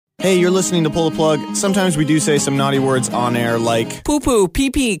Hey, you're listening to Pull the Plug. Sometimes we do say some naughty words on air like poo-poo,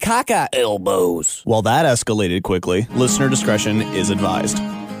 pee-pee, caca, elbows. Well, that escalated quickly. Listener discretion is advised.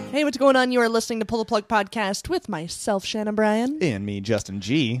 Hey, what's going on? You are listening to Pull the Plug podcast with myself, Shannon Bryan. And me, Justin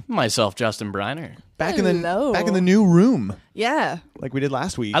G. Myself, Justin Briner. Back Hello. in the new room, Yeah. like we did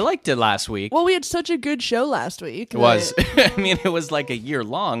last week. I liked it last week. Well, we had such a good show last week. It was. I mean, it was like a year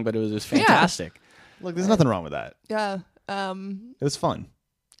long, but it was fantastic. Look, there's nothing wrong with that. Yeah. It was fun.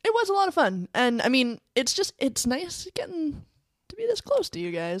 It was a lot of fun. And, I mean, it's nice getting to be this close to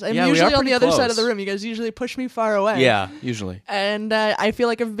you guys. I'm Yeah, we usually are on the pretty other side of close. the room. You guys usually push me far away. Yeah, usually. And I feel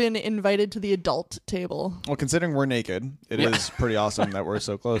like I've been invited to the adult table. Well, considering we're naked, it is pretty awesome that we're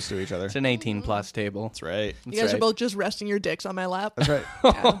so close to each other. It's an 18-plus table. That's right. You guys are both just resting your dicks on my lap. That's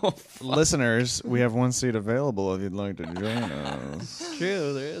right. Listeners, we have one seat available if you'd like to join us.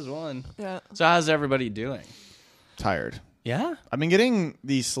 True, there is one. Yeah. So how's everybody doing? Tired. Yeah? I've been getting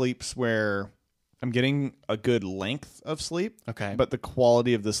these sleeps where I'm getting a good length of sleep. Okay. But the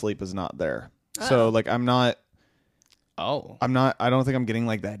quality of the sleep is not there. So like I don't think I'm getting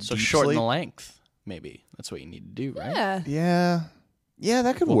like that So deep shorten sleep. the length, maybe. That's what you need to do, right? Yeah. Yeah,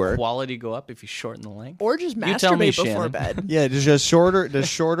 that could Will work. quality go up if you shorten the length? Or just You tell me, masturbate before Shannon. bed. Yeah, does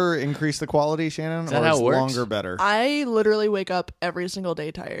shorter increase the quality, Shannon? Is that or how is it works? longer better? I literally wake up every single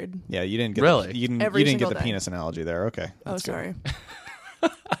day tired. Yeah, you didn't get Really? you didn't Every get single the day. penis analogy there. Okay. Oh, that's good. sorry.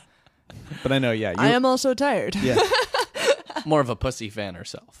 But I know, yeah. I am also tired. Yeah. More of a pussy fan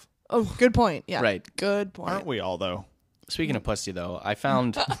herself. Oh, good point. Yeah. Right. Good point. Aren't we all though? Speaking of pussy, though, I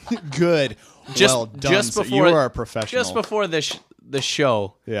found Good. just well done. just sir. before you are a professional. Just before this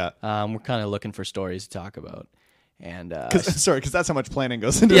show, Yeah. we're kind of looking for stories to talk about, and Because that's how much planning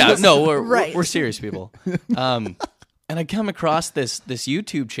goes into yeah, this. no, Right. we're serious people. And I come across this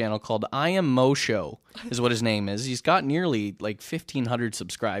YouTube channel called I Am Mo Show, is what his name is. He's got nearly like 1,500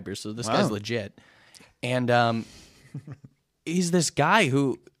 subscribers, so this guy's Wow. legit. And he's this guy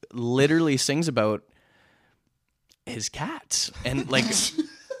who literally sings about his cats, and like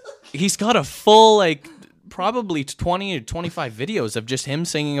he's got a full like probably 20 or 25 videos of just him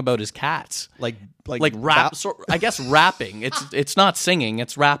singing about his cats. Like rap, I guess rapping. It's not singing,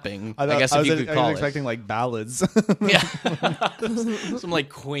 it's rapping. I guess if you could call I it. was expecting like ballads. Yeah, some like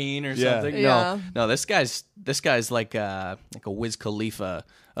Queen or Yeah. something. Yeah. No. This guy's like a Wiz Khalifa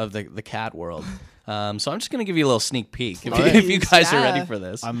of the cat world. So I'm just gonna give you a little sneak peek if you guys are Yeah. ready for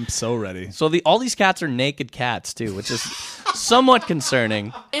this. I'm so ready. So all these cats are naked cats too, which is somewhat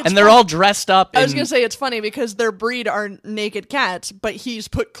concerning, It's and they're fun- all dressed up. I was in- going to say it's funny because their breed are naked cats, but he's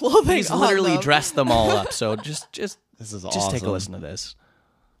put clothing He's on literally them. dressed them all up. So just This is just take a awesome. listen to this.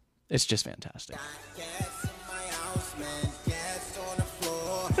 It's just fantastic.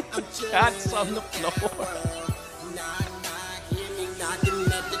 Cats on the floor.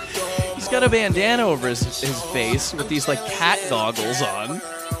 He's got a bandana over his face with these like cat goggles on.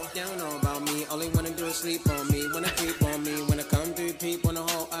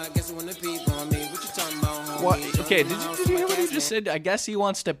 What? Okay, did you hear what he just said? I guess he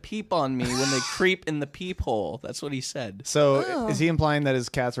wants to peep on me when they creep in the peephole. That's what he said. So is he implying that his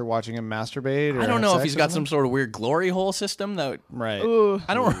cats are watching him masturbate? Or I don't have know if sex he's or got some something? sort of weird glory hole system that Right. Ooh.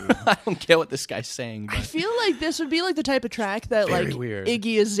 I don't get what this guy's saying. I But feel like this would be like the type of track that Very like weird.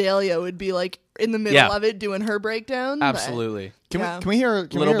 Iggy Azalea would be like in the middle Yeah. of it doing her breakdown. but- absolutely, Yeah. Can we hear a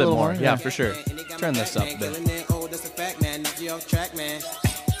little bit more. Yeah, for sure. Turn this up a bit.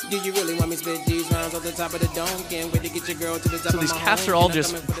 Do you really want me to spit these rounds off the top of the dome? Can't wait to get your girl to the top So these cats are all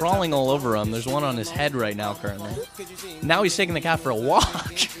just crawling all over him. There's one on his head right now currently. Now he's taking the cat for a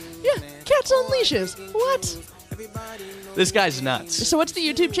walk. Yeah, cats on leashes. What? This guy's nuts. So what's the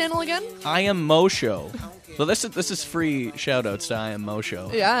YouTube channel again? I Am Mo Show. So this is free shout outs to I Am Mo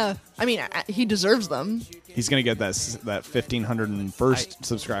Show. Yeah, I mean he deserves them. He's gonna get that 1,501st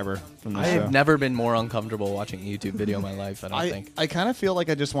subscriber from the I show. have never been more uncomfortable watching a YouTube video in my life, I don't think. I kind of feel like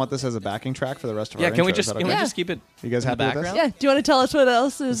I just want this as a backing track for the rest of Yeah, our can we intro. Is just that can we okay? Yeah. just keep it You guys in the happy with this? background? Yeah, do you want to tell us what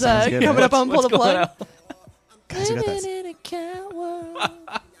else is sounds good, coming man. up on Pull the What's going Plug? on? Guys, we got that. Living in a cat world.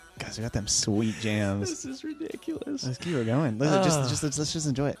 Guys, we got them sweet jams. This is ridiculous. Let's keep it going. Let's just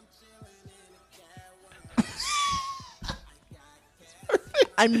enjoy it.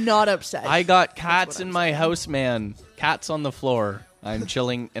 I'm not upset. I got cats in my house, man. Cats on the floor. I'm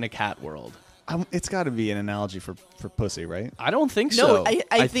chilling in a cat world. It's got to be an analogy for pussy, right? I don't think no, so.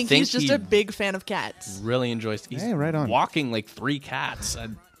 I think he's just he a big fan of cats. really enjoys. He's Hey, right on. walking like 3 cats.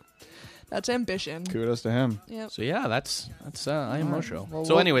 That's ambition. Kudos to him. Yep. So yeah, that's I Am Mo Show. Well,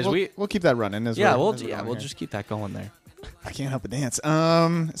 so anyways, we'll keep that running. As yeah we're we'll going here. just keep that going there. I can't help but dance.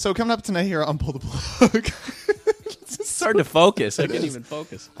 So coming up tonight here on Pull the Plug. This is hard to focus. I can't even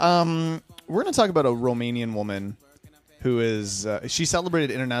focus. We're going to talk about a Romanian woman who is she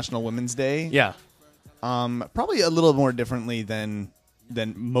celebrated International Women's Day. Yeah. Probably a little more differently than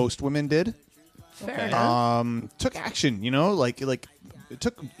most women did. Fair Okay. enough. Took action, like it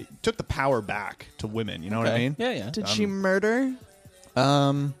took the power back to women. You know what I mean? Yeah, yeah. Did she murder?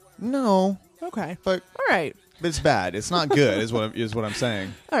 No, Okay. but All right. it's bad. It's not good. Is what I'm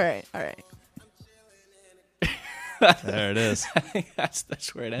saying. All right. All right. There it is.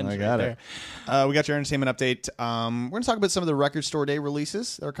 that's where it ends. I got right it. there. We got your entertainment update. We're going to talk about some of the Record Store Day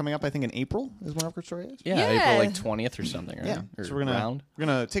releases that are coming up. I think in April is when Record Store Day is. Yeah, Yeah. April like 20th or something, right? Yeah. Or So we're around.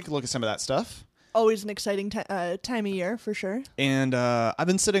 gonna take a look at some of that stuff. Always an exciting time of year for sure. And I've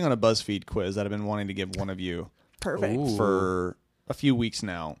been sitting on a BuzzFeed quiz that I've been wanting to give one of you Perfect. Ooh. for a few weeks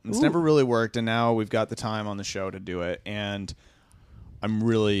now. It's never really worked, and now we've got the time on the show to do it. And I'm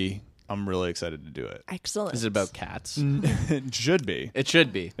really excited to do it. Excellent. Is it about cats? It should be. It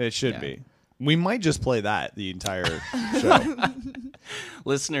should be. It should Yeah. be. We might just play that the entire show.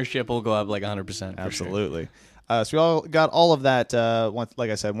 Listenership will go up like 100%. for sure. Absolutely. So we all got all of that, like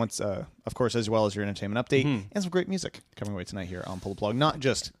I said, of course, as well as your entertainment update and some great music coming away tonight here on Pull the Plug. Not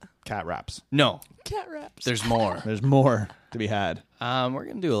just cat raps. No, Cat raps. there's more. There's more to be had. We're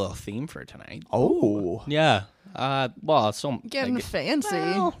gonna do a little theme for tonight. Oh. Yeah. Well, so Getting fancy.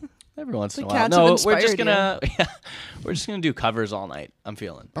 well, every once in a The while. cats have No, we're inspired just gonna we're just gonna do covers all night. I'm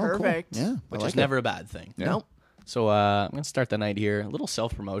feeling, Oh, cool. Perfect. Yeah. which I is like never a bad thing. Yeah. Nope. So I'm gonna start the night here. A little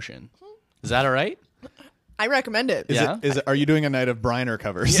self promotion. Is that all right? I recommend it. Yeah. Is it? Are you doing a night of Briner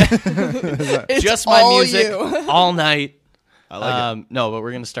covers? It's Just my all music you. all night. I like it. No, but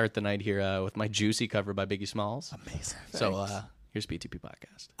we're gonna start the night here with my Juicy cover by Biggie Smalls. Amazing. So here's BTP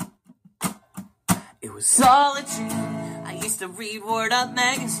Podcast. It was all a dream. I used to read Word Up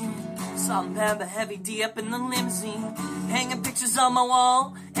magazine. Salt and pepper, heavy D up in the limousine. Hanging pictures on my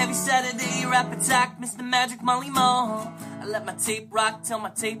wall. Every Saturday, rap attack, Mr. Magic Molly Mall. I let my tape rock till my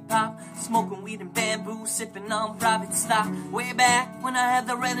tape pop. Smoking weed and bamboo, sipping on private stock. Way back when I had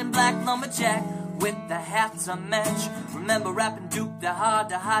the red and black lumberjack with the hats I match. Remember rapping Duke the hard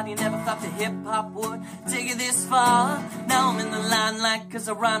to hide. You never thought the hip-hop would take it this far. Now I'm in the limelight cause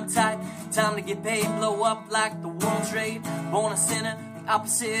I rhyme tight. Time to get paid, blow up like the World Trade. Born a sinner, the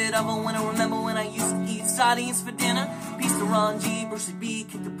opposite of a winner. Remember when I used to eat sardines for dinner? Peace to Ron G, Brucey B,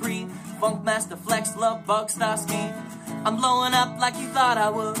 Kid Capri, Funkmaster Flex, Love Bug, Starsky. I'm blowing up like you thought I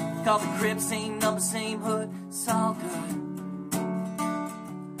would. Call the crib, same number, same hood. It's all good.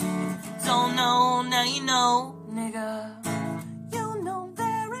 Don't know, now you know, nigga. You know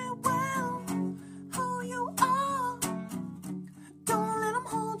very well who you are. Don't let them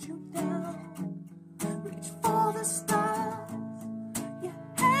hold you down. Reach for the stars. You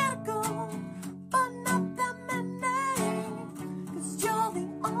had to go, but not that many. Cause you're the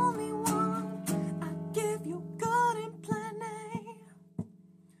only one I give you good and plenty.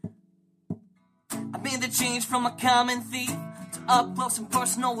 I made the change from a common thief up close and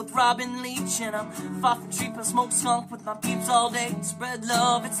personal with Robin Leach. And I'm far from cheap, I smoke skunk with my peeps all day. Spread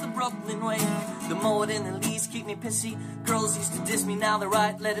love, it's the Brooklyn way. The mold and the leaves keep me pissy. Girls used to diss me, now they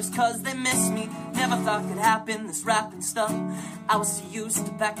write letters cause they miss me. Never thought could happen, this rapping stuff. I was so used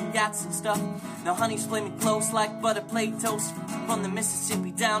to packing gats and stuff. Now honey's play me close like butter plate toast. From the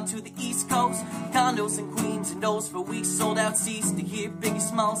Mississippi down to the East Coast. Condos in Queens and those for weeks. Sold out seats to hear Biggie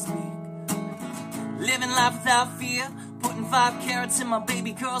Smalls speak. Living life without fear. Putting 5 carrots in my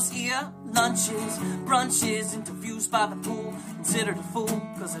baby girl's ear. Lunches, brunches, interviews by the pool. Considered a fool,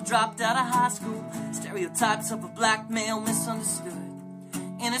 cause I dropped out of high school. Stereotypes of a black male misunderstood.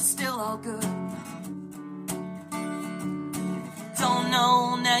 And it's still all good. Don't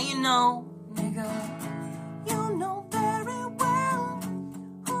know, now you know, nigga. You know very well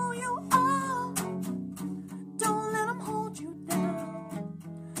who you are. Don't let them hold you down.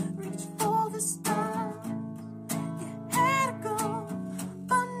 Reach for the stars.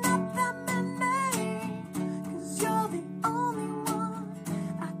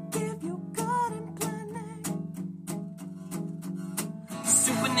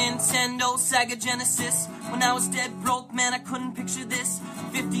 Nintendo, Sega Genesis. When I was dead broke, man, I couldn't picture this.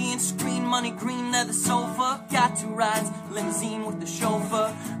 50-inch screen, money green leather sofa. Got 2 rides, limousine with the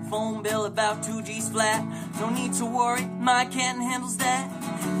chauffeur. Phone bill about 2 G's flat. No need to worry, my Canton handles that.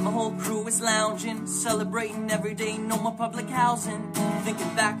 My whole crew is lounging, celebrating every day, no more public housing.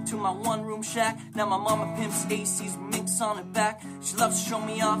 Thinking back to my one-room shack. Now my mama pimps AC's minks on her back. She loves to show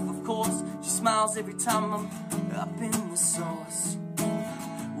me off, of course. She smiles every time I'm up in the sauce.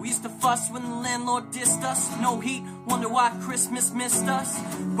 We used to fuss when the landlord dissed us. No heat, wonder why Christmas missed us.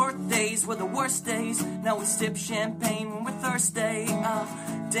 Birthdays were the worst days. Now we sip champagne when we're thirsty.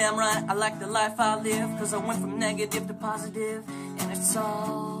 Damn right, I like the life I live. Cause I went from negative to positive. And it's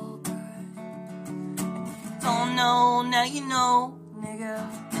all good. And if you don't know, now you know, nigga.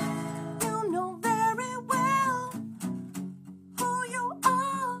 You know very well who you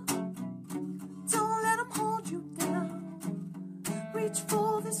are. Don't let them hold you down. Reach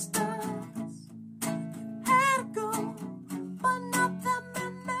for the stars. You had to go, but not that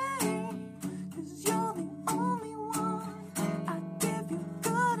many. Cause you're the only one I give you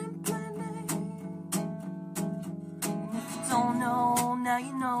good and plenty. And if you don't know, now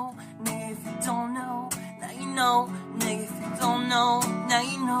you know. Nigga, if you don't know, now you know. Nigga, if you don't know, now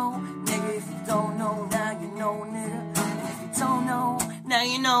you know. Nigga, if you don't know, now you know, nigga. And if you don't know, now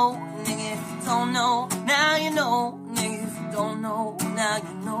you know. Nigga, if you don't know, now you know. Nigga, if you don't know, now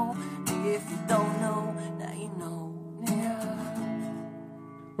you know. Nigga, if you don't know, now you know.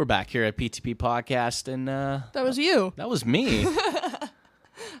 Nigga. We're back here at PTP Podcast, and That was you. that was me.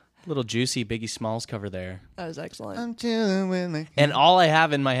 Little juicy Biggie Smalls cover there. That was excellent. I'm chilling with me. And all I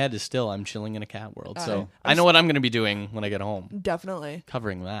have in my head is still I'm chilling in a cat world. So I know what I'm going to be doing when I get home. Definitely.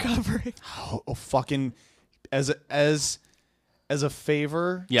 Covering that. Covering. Oh, fucking as a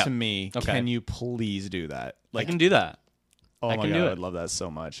favor Yeah. to me, Okay. can you please do that? I can do that. Oh I my can god, do it. I'd love that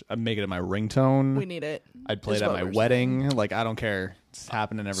so much. I'd make it my ringtone. We need it. I'd play It's it at what my we're- wedding. Like, I don't care. It's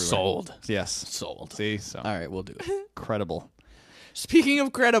happening everywhere. Sold. Yes. Sold. See, so All right, we'll do it. incredible. Speaking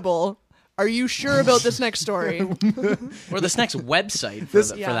of credible, are you sure about this next story? Or this next website for,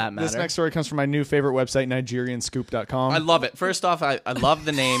 for that matter. This next story comes from my new favorite website, NigerianScoop.com. I love it. First off, I love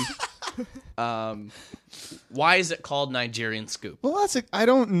the name. Why is it called Nigerian Scoop? Well, I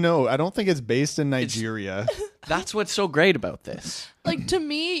don't know. I don't think it's based in Nigeria. That's what's so great about this. Like, to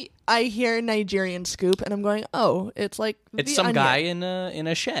me, I hear Nigerian Scoop, and I'm going, oh, it's like It's The some Onion. guy in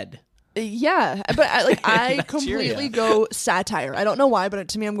a shed. Yeah, but I Nigeria. completely go satire. I don't know why, but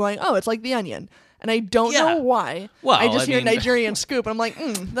to me, I'm going, oh, it's like The Onion. And I don't Yeah. know why. Well, I just I hear mean- Nigerian Scoop, and I'm like,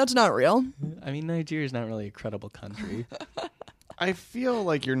 that's not real. I mean, Nigeria's not really a credible country. I feel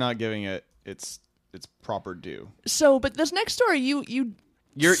like you're not giving it its proper due. So, but this next story, you're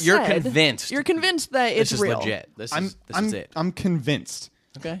You're convinced. You're convinced that This it's is real. legit. This I'm is it. I'm convinced.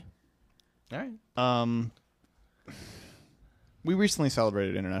 Okay. All right. We recently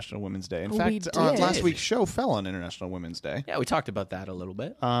celebrated International Women's Day. In We fact, did. last week's show fell on International Women's Day. Yeah, we talked about that a little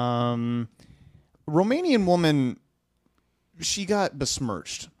bit. Romanian woman, she got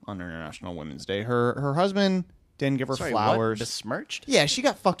besmirched on International Women's Day. Her husband didn't give her Sorry, flowers. What? Besmirched? Yeah, she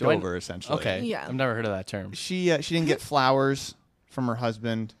got fucked Do I- over essentially. Okay. Yeah. I've never heard of that term. She didn't get flowers from her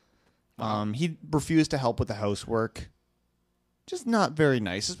husband. He refused to help with the housework. Just not very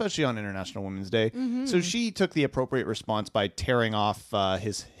nice, especially on International Women's Day. Mm-hmm. So she took the appropriate response by tearing off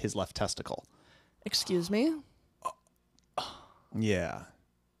his left testicle. Excuse me? Yeah.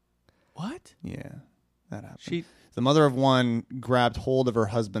 What? Yeah. That happened. She The mother of one grabbed hold of her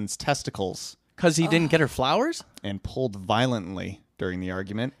husband's testicles because he didn't get her flowers? and pulled violently during the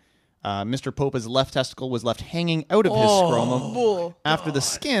argument. Mr. Popa's left testicle was left hanging out of his scrotum after the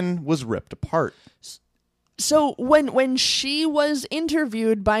skin was ripped apart. So when she was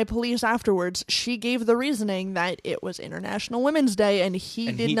interviewed by police afterwards, she gave the reasoning that it was International Women's Day and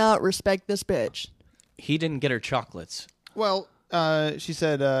he did not respect this bitch. He didn't get her chocolates. Well, she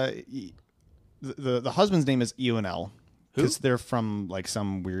said the husband's name is Ionel because they're from like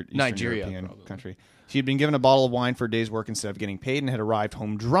some weird Eastern Nigeria, European probably. country. She had been given a bottle of wine for a day's work instead of getting paid and had arrived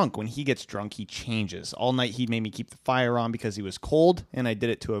home drunk. When he gets drunk, he changes. All night he made me keep the fire on because he was cold, and I did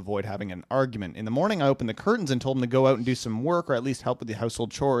it to avoid having an argument. In the morning, I opened the curtains and told him to go out and do some work or at least help with the household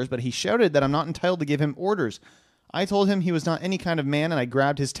chores, but he shouted that I'm not entitled to give him orders. I told him he was not any kind of man, and I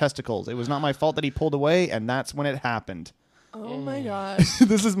grabbed his testicles. It was not my fault that he pulled away, and that's when it happened. Oh my god.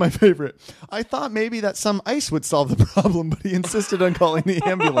 This is my favorite. I thought maybe that some ice would solve the problem, but he insisted on calling the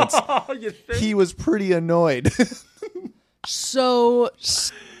ambulance. He was pretty annoyed. So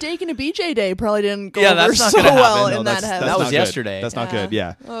steak and a BJ day probably didn't go Yeah, over that's not so gonna happen. well No, in that house. That was not yesterday. Good. That's not Yeah. good.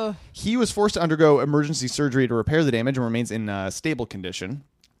 Yeah. He was forced to undergo emergency surgery to repair the damage and remains in stable condition.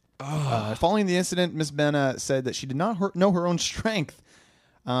 Following the incident, Miss Benna said that she did not know her own strength,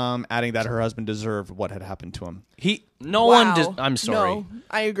 adding that her husband deserved what had happened to him. Wow. I'm sorry. No,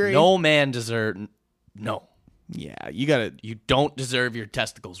 I agree. No man deserved. No. Yeah, you got to. You don't deserve your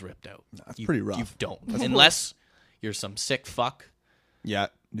testicles ripped out. That's pretty rough. You don't. Unless you're some sick fuck. Yeah,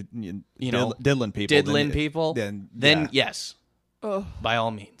 You know, diddling people. Diddling people. Then yeah. yes. By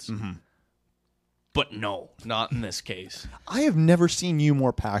all means. Mm-hmm. But no, not in this case. I have never seen you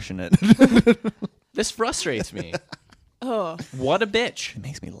more passionate. This frustrates me. Oh, What a bitch. It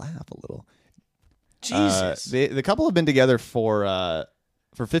makes me laugh a little. Jesus. The couple have been together for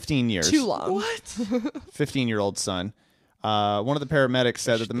 15 years. too long. What? 15-year-old son. One of the paramedics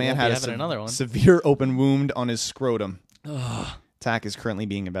said that the man won't had be a having another one. severe open wound on his scrotum. Attack is currently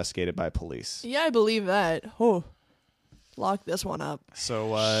being investigated by police. Yeah, I believe that. Oh, lock this one up.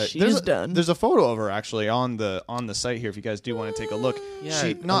 So She's done. There's a photo of her actually on the site here. If you guys do want to take a look, Yeah, she,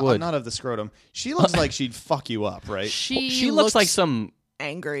 I not would. not of the scrotum. She looks like she'd fuck you up, right? She looks like some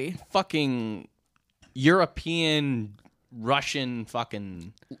angry. fucking European, Russian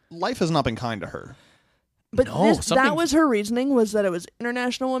fucking... Life has not been kind to her. But No, that something- was her reasoning, was that it was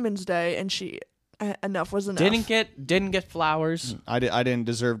International Women's Day, and she enough was enough. Didn't get flowers. I don't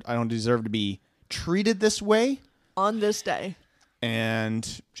deserve to be treated this way, on this day.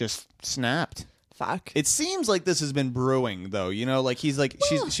 and just snapped. Fuck. It seems like this has been brewing, though. You know, like she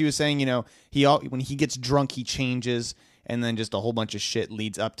was saying, you know, when he gets drunk, he changes, and then just a whole bunch of shit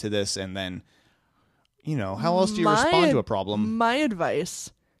leads up to this, and then, you know, how else do you respond to a problem? My advice: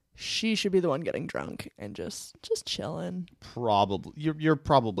 she should be the one getting drunk and just chilling. Probably, you're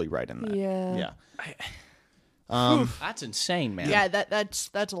probably right in that. Yeah. Yeah. That's insane, man. Yeah, that's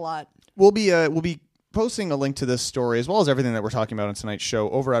a lot. We'll be posting a link to this story as well as everything that we're talking about in tonight's show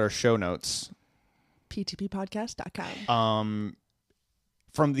over at our show notes. PTPpodcast.com.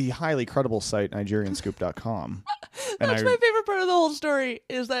 From the highly credible site NigerianScoop.com. That's my favorite part of the whole story,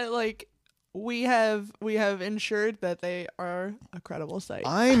 is that like we have ensured that they are a credible site.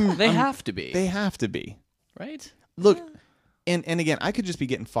 They have to be. They have to be. Right? Look, and again, I could just be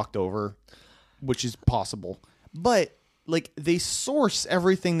getting fucked over, which is possible. But like they source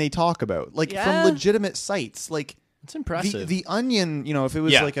everything they talk about, like Yeah. from legitimate sites. Like It's impressive. the Onion, you know, if it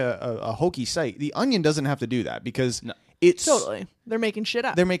was Yeah. like a hokey site, the Onion doesn't have to do that because No. it's Totally. They're making shit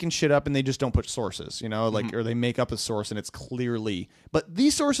up. they're making shit up and they just don't put sources, you know, like or they make up a source and it's clearly. But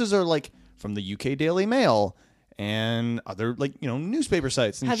these sources are like from the UK Daily Mail and other like, you know, newspaper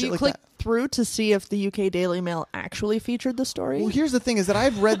sites and Have shit you like clicked that. through to see if the UK Daily Mail actually featured the story? Well, here's the thing: is that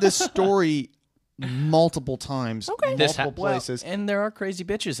I've read this story multiple times, multiple places. and there are crazy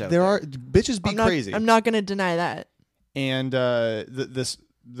bitches out there are bitches be crazy, I'm not going to deny that. and the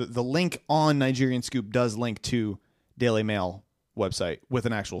link on Nigerian Scoop does link to Daily Mail website with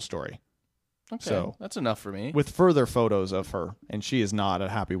an actual story. Okay, So- that's enough for me. With further photos of her, and she is not a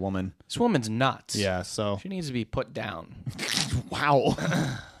happy woman. This woman's nuts. Yeah, so She needs to be put down. wow.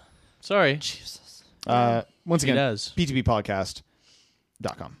 Sorry. Jesus. Once She again, does.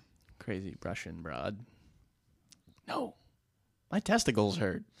 ptppodcast.com. Crazy Russian broad. No. My testicles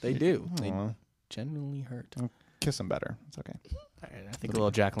hurt. They do. They Aw. genuinely hurt. Kiss them better. It's okay. All right, I think a little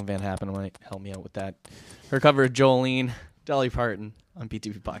Jacqueline Van Happen might help me out with that. Her cover of Jolene, Dolly Parton on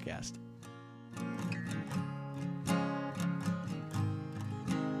PTP Podcast.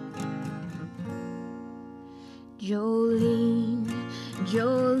 Jolene,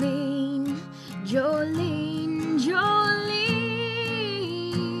 Jolene, Jolene, Jolene.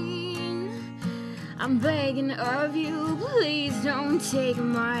 I'm begging of you, please don't take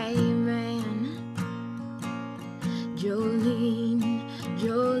my man. Jolene,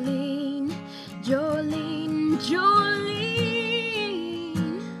 Jolene, Jolene, Jolene.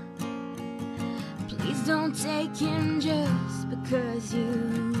 Please don't take him just because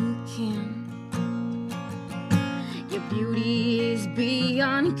you can. Your beauty is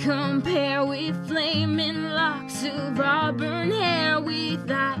beyond compare, with flaming locks of auburn hair, with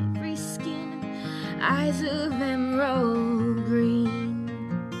ivory skin, eyes of emerald green.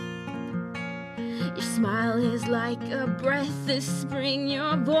 Your smile is like a breath of spring,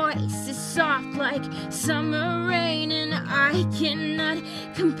 your voice is soft like summer rain, and I cannot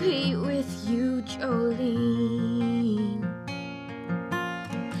compete with you, Jolene.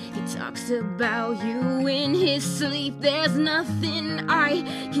 He talks about you in his sleep, there's nothing I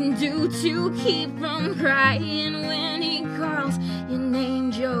can do to keep from crying when he calls your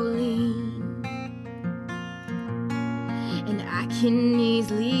name, Jolene. And I can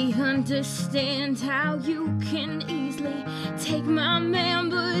easily understand how you can easily take my man,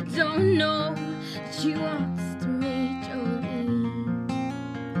 but don't know that you lost me, Jolene.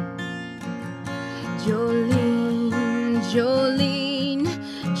 Jolene, Jolene,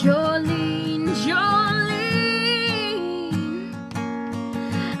 Jolene, Jolene.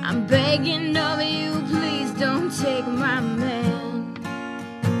 I'm begging of you, please don't take my man.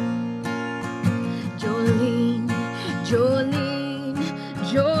 Jolene, Jolene,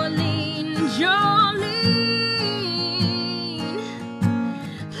 Jolene, Jolene.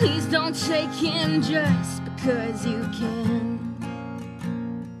 Please don't take him just because you can.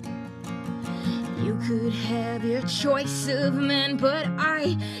 You could have your choice of men, but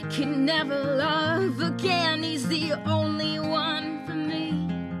I can never love again. He's the only one for me,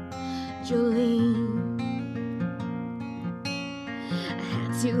 Jolene. I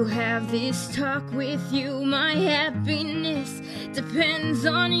had to have this talk with you. My happiness depends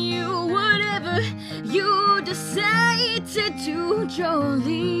on you. Whatever you decide to do,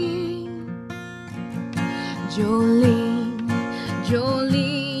 Jolene. Jolene,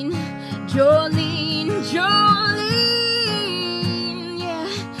 Jolene, Jolene, Jolene. Yeah,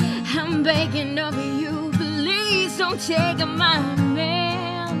 I'm begging of you, please don't take my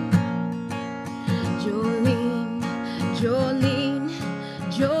man. Jolene, Jolene,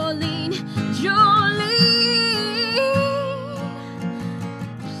 Jolene, Jolene.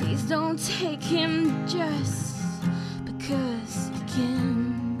 Please don't take him just because you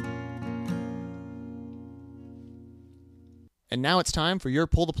can. And now it's time for your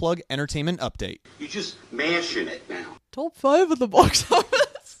Pull the Plug entertainment update. You're just mashing it now. Top 5 of the box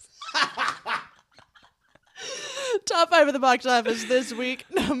office. Top 5 of the box office this week.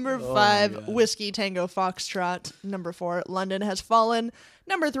 Number 5, Whiskey Tango Foxtrot. Number 4, London Has Fallen.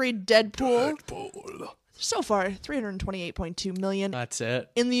 Number 3, Deadpool. So far, $328.2 million That's it.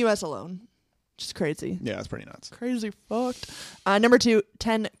 in the U.S. alone. Just crazy. Yeah, that's pretty nuts. Crazy fucked. Number 2,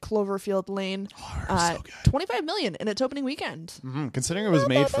 10 Cloverfield Lane. So good. $25 million in its opening weekend. Considering it was Not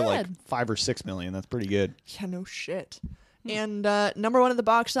made that for like bad. $5 or $6 million, that's pretty good. Yeah, no shit. And number 1 at the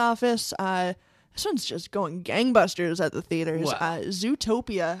box office, this one's just going gangbusters at the theaters. Wow.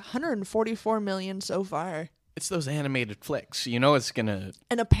 Zootopia, $144 million so far. It's those animated flicks. You know it's going to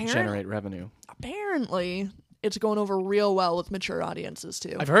And generate revenue. apparently, it's going over real well with mature audiences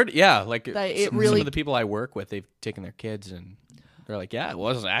too. I've heard, yeah, like That it some really- of the people I work with, they've taken their kids and they're like, yeah, it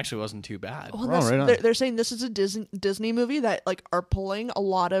wasn't too bad. Well, that's- right on. they're saying this is a Disney movie that like are pulling a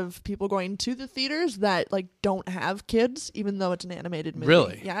lot of people going to the theaters that like don't have kids, even though it's an animated movie.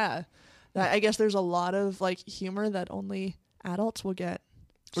 Really? Yeah. I guess there's a lot of like humor that only adults will get.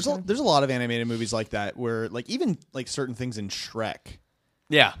 There's a lot of animated movies like that where like even like certain things in Shrek,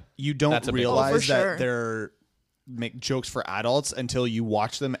 Yeah. you don't That's a big one. Oh, for realize sure. that they're make jokes for adults until you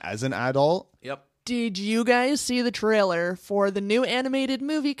watch them as an adult. Yep. Did you guys see the trailer for the new animated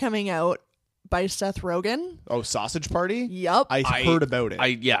movie coming out by Seth Rogen? Oh, Sausage Party? Yup. I heard about it.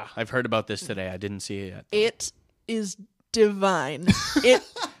 I've heard about this today. I didn't see it yet. It is divine.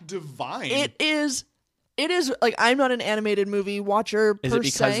 Divine. It is like I'm not an animated movie watcher Is per it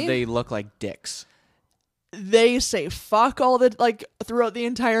because se. they look like dicks? They say fuck all the like throughout the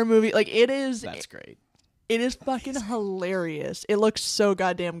entire movie. Like That's great. it is fucking hilarious. It looks so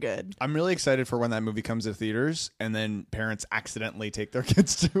goddamn good. I'm really excited for when that movie comes to theaters and then parents accidentally take their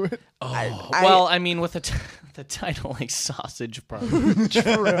kids to it. Oh, well, I mean, with the title like Sausage Party,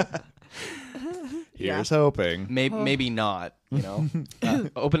 Here's hoping. maybe not. You know,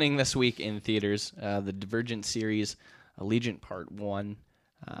 opening this week in theaters, the Divergent series, Allegiant Part 1,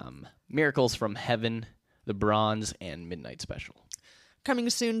 Miracles from Heaven, The Bronze, and Midnight Special. Coming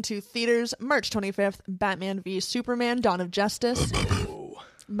soon to theaters, March 25th, Batman v Superman: Dawn of Justice.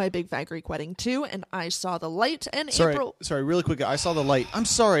 My Big Fat Greek Wedding 2, and I Saw the Light, and Sorry, April. really quick. I Saw the Light. I'm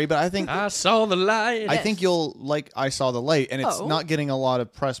sorry, but I think I saw the light. I think you'll like I Saw the Light, and it's Oh. not getting a lot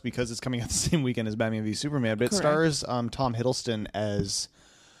of press because it's coming out the same weekend as Batman v Superman. But it Correct. stars Tom Hiddleston as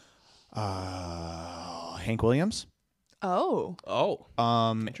Hank Williams. Oh,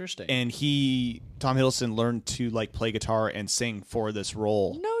 Interesting. And Tom Hiddleston learned to like play guitar and sing for this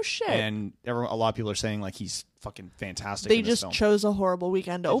role. no shit. And a lot of people are saying like he's fucking fantastic. They in this just film. chose a horrible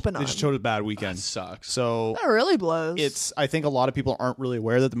weekend to open on. They just chose a bad weekend. That sucks. So That really blows. I think a lot of people aren't really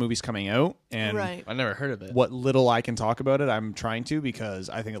aware that the movie's coming out, and right. I never heard of it. what little I can talk about it, I'm trying to because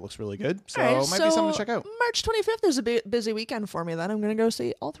I think it looks really good. So All right, it might be something to check out. March 25th is a busy weekend for me. Then I'm going to go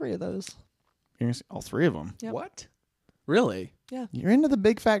see all 3 of those. You're gonna see all 3 of them. Yep. What? Really? Yeah. You're into the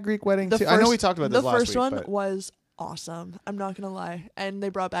Big Fat Greek Wedding The too. first, I know we talked about this the last first week. one but was awesome. I'm not gonna lie, and they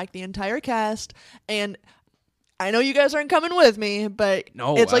brought back the entire cast. And I know you guys aren't coming with me, but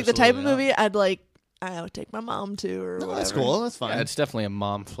No, it's like the type of absolutely movie I'd like. I would take my mom to, or whatever. that's cool. That's fine. Yeah, it's definitely a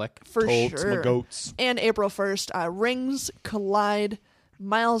mom flick. For Totes, sure. my goats. And April 1st, Rings, Collide,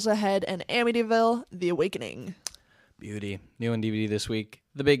 Miles Ahead, and Amityville: The Awakening. Beauty. New on DVD this week.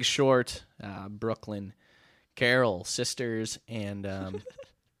 The Big Short, Brooklyn, Carol, Sisters, and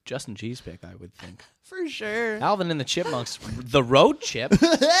Justin G's pick, I would think. For sure. Alvin and the Chipmunks, The Road Chip.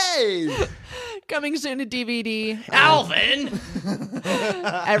 Hey! Coming soon to DVD. Alvin!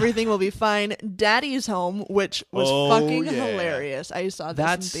 Everything Will Be Fine. Daddy's Home, which was fucking hilarious. I saw this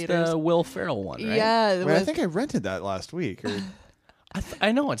That's in theaters. the Will Ferrell one, right? Yeah. Wait, I think I rented that last week. Or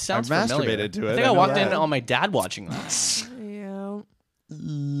I know, it sounds I familiar. masturbated to it. I think I I know walked that. in on my dad watching that. Yeah.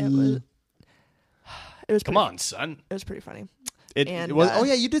 It was Come pretty- on, son. It was pretty funny. it And, was. uh, Oh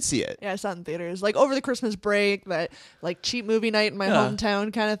yeah, you did see it. Yeah, I saw it in theaters. Like over the Christmas break, that like cheap movie night in my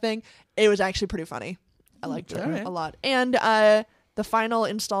hometown kind of thing. It was actually pretty funny. I liked it Alright. a lot. And the final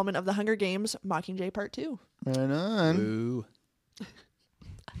installment of The Hunger Games, Mockingjay Part 2. Right on. Ooh.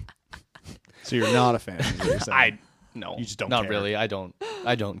 So you're not a fan. Is what you're saying. No, You just don't Not care. really. I don't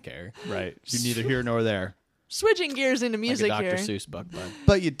care. Right. You're neither here nor there. Switching gears into Like a music Dr. here. Seuss book, but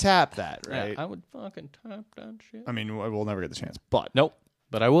But you tap that, yeah, right? I would fucking tap that shit. I mean, we'll never get the chance. But Nope,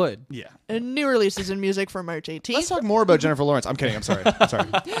 but I would. yeah. And new releases in music for March 18th. Let's talk more about Jennifer Lawrence. I'm kidding. I'm sorry. I'm sorry.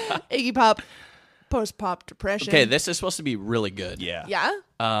 Iggy Pop, post-pop depression. Okay, this is supposed to be really good. Yeah.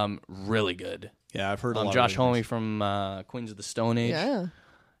 Yeah? Really good. Yeah, I've heard a lot. Josh of Homme from Queens of the Stone Age Yeah.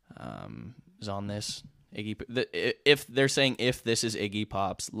 is on this. If they're saying if this is Iggy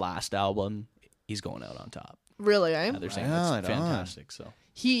Pop's last album, he's going out on top. Really, eh? Yeah, they're saying Right it's on. fantastic. So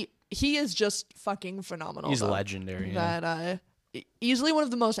He is just fucking phenomenal. he's though. legendary. Yeah. That easily one of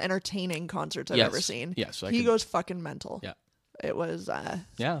the most entertaining concerts I've Yes. ever seen. Yes, I he can- goes fucking mental. Yeah. It was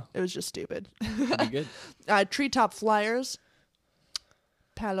Yeah, it was just stupid. pretty good. Treetop Flyers,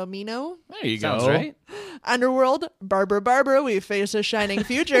 Palomino, There you Sounds go. right. Underworld, Barbara, We Face a Shining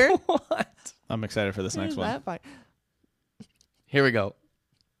Future. I'm excited for this next Who's one. that by? Here we go.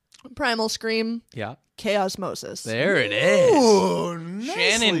 Primal Scream, Yeah, Chaosmosis. there it is. Oh,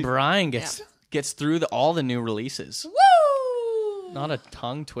 Shannon Bryan gets through all the new releases. Woo! Not a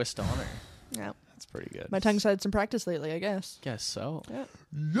tongue twist on her. Yeah. That's pretty good. My tongue's had some practice lately, I guess. Guess so. Yeah.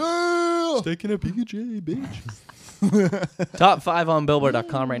 Taking a PJ, bitch. Top 5 on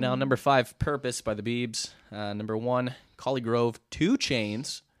Billboard.com right now. Number 5, Purpose by the Biebs. Number 1, Collie Grove, 2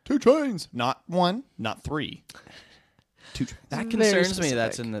 Chainz. 2 Chainz. Not 1, not 3. 2 Chainz. That Very concerns me.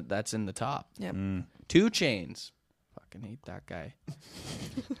 specific. That's in the top. Yep. 2 Chainz. Fucking hate that guy.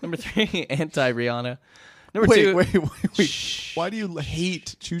 Number 3, Anti Rihanna. Number 2. Wait. Why do you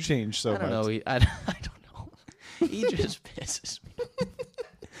hate 2 Chainz so I don't much? know. I don't know. He just pisses me.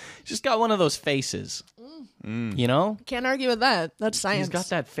 He's just got one of those faces. You know? Can't argue with that. That's science. He's got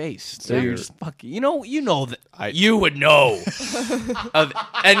that face. So Yeah. you're just fucking. You know that you would know of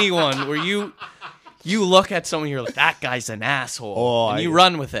anyone where you look at someone, you're like, that guy's an asshole, Oh, and I- you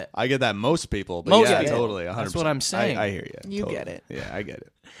run with it. I get that most people, but Most yeah, people. totally, 100%. That's what I'm saying. I hear you. You totally. get it. Yeah, I get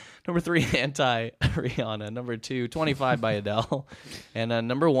it. Number 3, Anti Rihanna. Number 2, 25 by Adele, and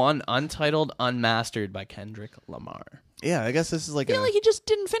number 1, Untitled Unmastered by Kendrick Lamar. Yeah, I guess this is like I feel like he just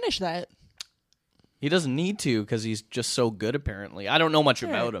didn't finish that. He doesn't need to because he's just so good. Apparently, I don't know much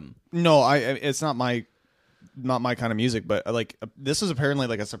about him. No, it's not my kind of music, but like this was apparently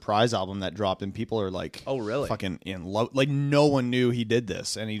like a surprise album that dropped, and people are like, Oh, really? fucking in love. Like no one knew he did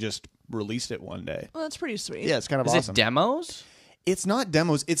this, and he just released it one day. Well, that's pretty sweet. Yeah, it's kind of Is awesome. it demos? It's not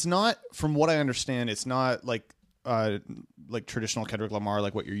demos. It's not, from what I understand, it's not like traditional Kendrick Lamar,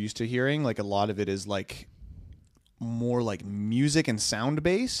 like what you're used to hearing. Like a lot of it is like more like music and sound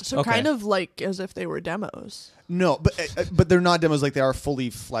based. So kind of like as if they were demos. No, but they're not demos. Like they are fully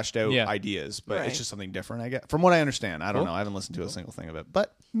fleshed out Yeah. ideas, but Right. it's just something different. I guess, from what I understand. I don't know. I haven't listened to a single thing of it,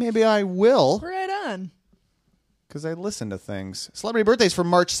 but maybe I will Right on. because I listen to things. Celebrity birthdays from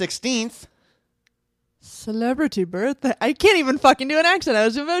March 16th. Celebrity birthday. I can't even fucking do an accent. I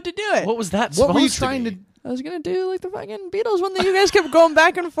was about to do it. What was that? What were you supposed trying be? to? I was gonna do like the fucking Beatles one that you guys kept going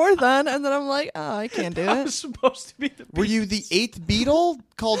back and forth on, and then I'm like, oh, I can't do That it. was supposed to be the. Were you the 8th Beatle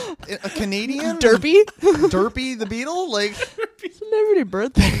called a Canadian? Derpy. Derpy the Beatle? Like Celebrity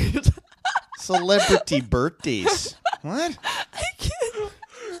birthdays. celebrity birthdays. What? I can't.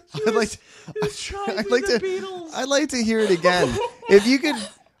 I'd like to hear it again. If you could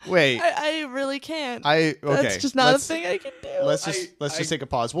wait. I really can't. Okay. That's just not a thing I can do. Let's just take a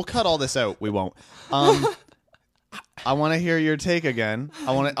pause. We'll cut all this out. We won't. I want to hear your take again.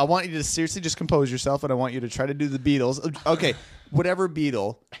 I want you to seriously just compose yourself, and I want you to try to do the Beatles. Okay, whatever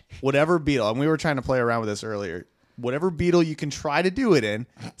Beatle, and we were trying to play around with this earlier. Whatever Beatle you can try to do it in,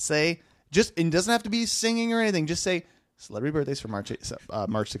 say just. It doesn't have to be singing or anything. Just say celebrity birthdays for March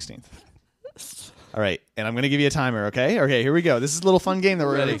 16th. All right, and I'm going to give you a timer, okay? Okay, here we go. This is a little fun game that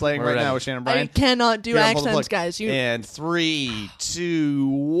we're going to be playing right now with Shannon I Bryan. cannot do Here, I'll pull the accents, plug. guys. You And 3, 2,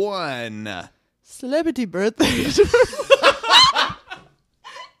 1. celebrity birthdays.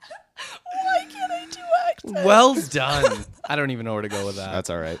 Well done. I don't even know where to go with that. That's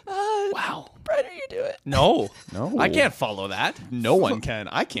all right. Wow. Brighter, you do it. No. No. I can't follow that. No one can.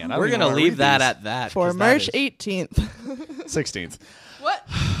 I can't. I We're don't even going to wanna leave read that these. at that. For 'cause that March is- 18th. 16th. What?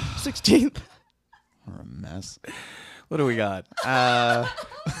 16th. We're a mess. What do we got? Sorry,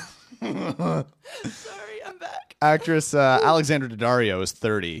 I'm back. Actress Alexandra Daddario is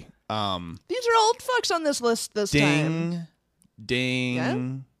 30. These are old fucks on this list this time.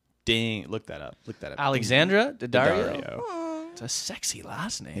 Ding. Ding. Look that up. Alexandra Daddario. Daddario. It's a sexy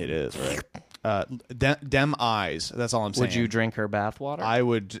last name. It is, right? Dem eyes. That's all I'm saying. Would you drink her bathwater? I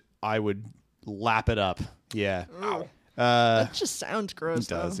would lap it up. Yeah. That just sounds gross. It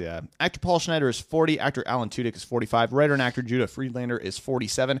does, though. yeah. Actor Paul Schneider is 40. Actor Alan Tudyk is 45. Writer and actor Judah Friedlander is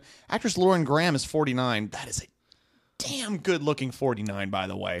 47. Actress Lauren Graham is 49. That is a damn good-looking 49, by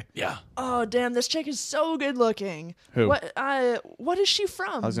the way. Yeah. Oh damn, this chick is so good looking. Who? What is she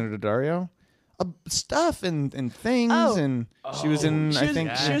from? Alexandra Daddario? Stuff and things, Oh. and she was in, I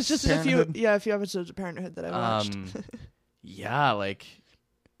think, she was just in Parenthood. a few episodes of Parenthood that I watched. Yeah, like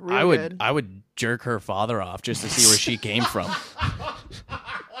Really I would good. jerk her father off just to see where she came from.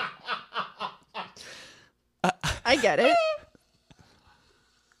 I get it.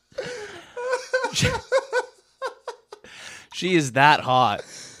 She is that hot.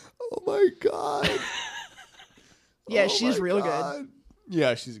 Oh my god. Yeah, she's real good.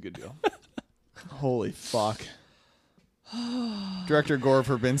 Yeah, she's a good deal. Holy fuck. Director Gore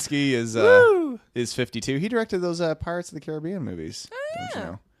Verbinski is 52. He directed those Pirates of the Caribbean movies. Don't you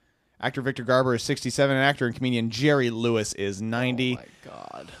know? Actor Victor Garber is 67, and actor and comedian Jerry Lewis is 90. Oh my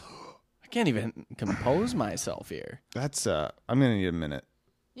god. I can't even compose myself here. That's I'm gonna need a minute.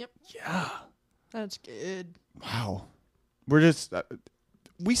 Yeah. That's good. Wow. We're just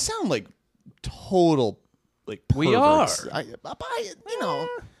we sound like total like perverts. We are.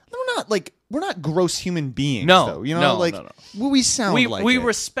 We're not gross human beings. No, though. You know, no, like no. we sound like we it.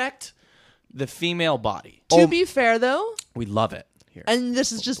 respect the female body. To be fair though, We love it here. and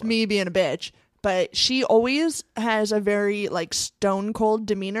this is just me being a bitch, but she always has a very like stone cold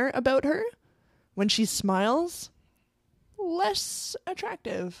demeanor about her. When she smiles, less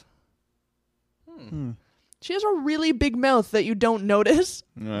attractive. She has a really big mouth that you don't notice.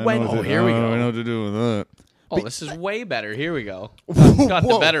 When here we go. I know what to do with that. Oh, this is way better. Here we go. Got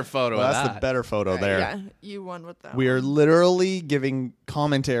the better photo Well, of that's that. the better photo there. Yeah, you won with that. We are literally giving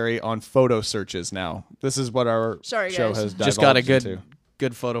commentary on photo searches now. This is what our Sorry, show guys. has Just got a divulged into.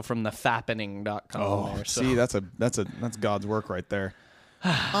 good photo from the fappening.com. Oh, there, so. see, that's God's work right there.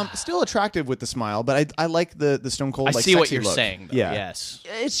 Still attractive with the smile, but I like the Stone Cold. I like, see what sexy you're look. saying. Though. Yeah. Yes.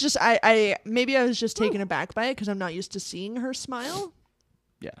 It's just I maybe I was just taken aback by it because I'm not used to seeing her smile.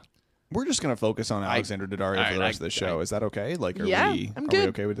 Yeah. We're just gonna focus on Alexandra Daddario for the rest of the show. Is that okay? Like, are Yeah, we? I'm are good. we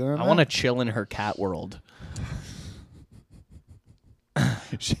okay with that? I want to chill in her cat world.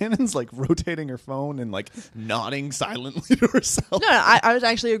 Shannon's like rotating her phone and like nodding silently to herself. No, I was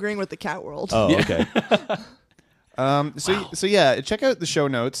actually agreeing with the cat world. Oh, okay. So yeah, check out the show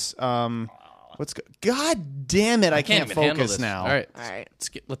notes. God damn it, I can't even handle focus this. now. All right. All right.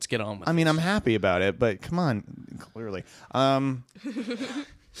 Let's get on with I mean, I'm happy about it, but come on, clearly.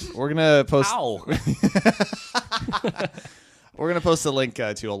 We're gonna post. Ow. We're gonna post a link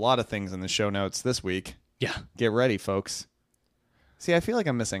to a lot of things in the show notes this week. Yeah. Get ready, folks. See, I feel like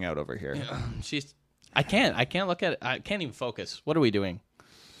I'm missing out over here. I can't look at it. I can't even focus. What are we doing?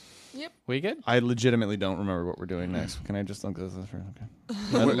 Yep. We good? I legitimately don't remember what we're doing next. Can I just look at this? Okay.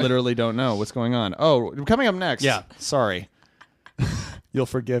 I literally don't know what's going on. Oh, coming up next. Yeah. Sorry. You'll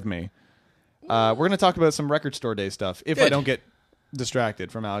forgive me. We're going to talk about some record store day stuff if I Good. don't get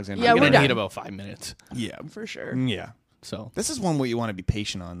distracted from Alexander. Yeah, I'm we're gonna done. need about 5 minutes. Yeah. For sure. Yeah. So This is one where you want to be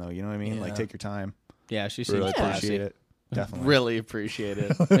patient on, though. You know what I mean? Like, Yeah. take your time. yeah, she seems Really classy. appreciate it. Definitely. Really appreciate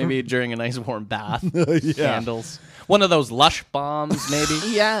it. Maybe during a nice warm bath. Yeah. Candles. One of those Lush bombs, maybe.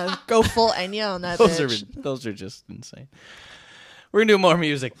 Yeah, go full Enya on that Those bitch. those are just insane. We're gonna do more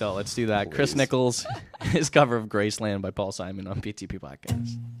music though. Let's do that. Chris Nichols, his cover of Graceland by Paul Simon on PTP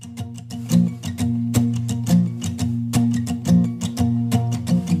Podcast.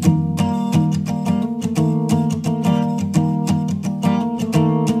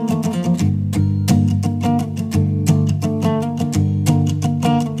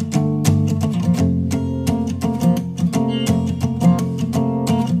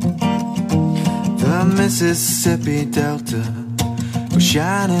 The Mississippi Delta was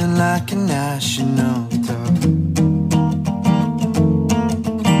shining like a national star.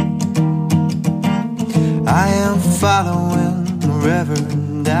 I am following the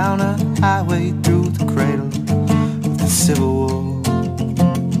river down a highway through the cradle of the Civil War.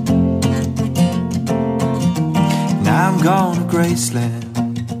 I'm going to Graceland.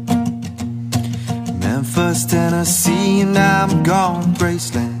 Memphis, Tennessee, and I'm going to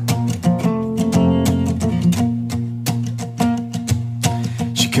Graceland.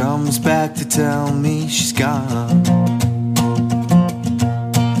 She comes back to tell me she's gone,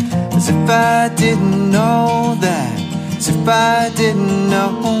 as if I didn't know that, as if I didn't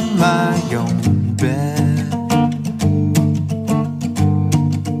know my own bed,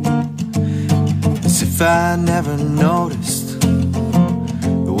 as if I never noticed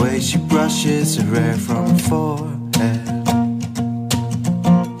the way she brushes her hair from her forehead.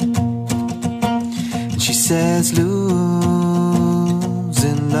 And she says, losing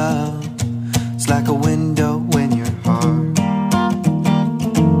love is like a window in your heart.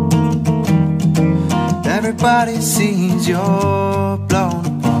 Everybody sees you're blown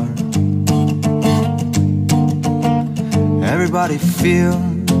apart. Everybody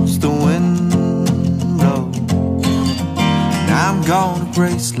feels the wind blow. And I'm going to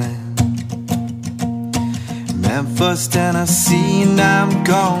Graceland, Memphis, Tennessee, and I'm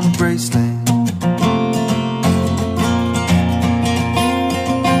going to Graceland.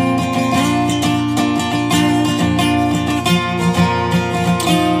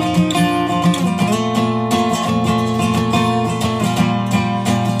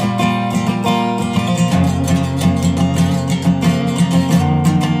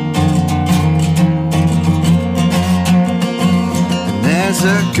 There's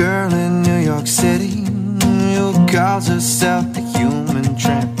a girl in New York City who calls herself the human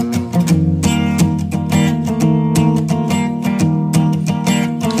trampoline.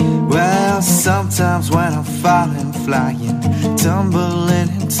 Well, sometimes when I'm falling, flying, tumbling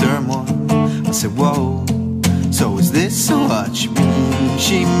in turmoil, I say, whoa, so is this what you mean?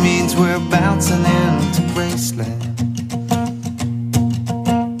 She means we're bouncing into Graceland.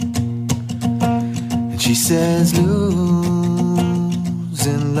 And she says, losing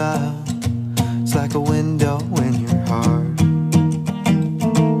love, it's like a window in your heart.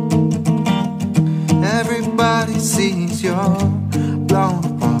 Everybody sees you're blown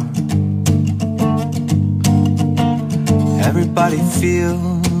apart. Everybody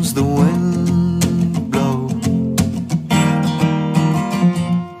feels the wind blow.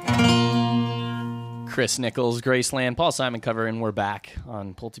 Chris Nichols, Graceland, Paul Simon cover, and we're back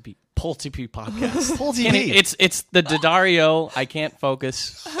on Pulte P podcast. Pulte And P. it's the Daddario. I can't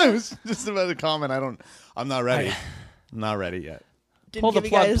focus. I was just about to comment. I'm not ready. I'm not ready yet. Didn't Pull the give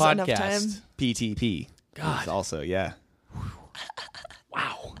you plug guys enough time. podcast. PTP. God. It's also, yeah.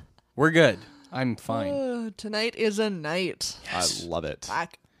 Wow, we're good. I'm fine. Tonight is a night. I love it.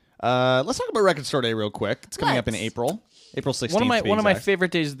 Back. Let's talk about Record Store Day real quick. It's coming up in Let's. April 16th. One of my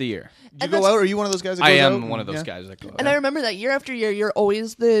favorite days of the year. Did you go out? Are you one of those guys that I goes am out? one of those Yeah. guys that go out. And I remember that year after year, you're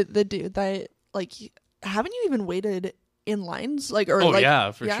always the dude that, like, haven't you even waited in lines? Like, or Oh, like,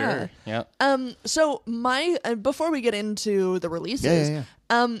 yeah, for sure. Yeah. So my before we get into the releases,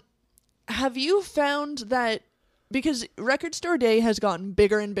 have you found that, because Record Store Day has gotten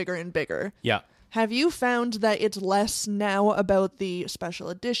bigger and bigger and bigger, Yeah. have you found that it's less now about the special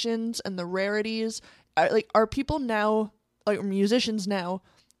editions and the rarities? Are people now, like musicians now,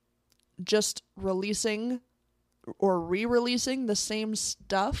 just releasing or re-releasing the same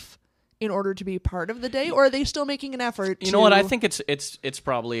stuff in order to be part of the day, or are they still making an effort to... You know what? I think it's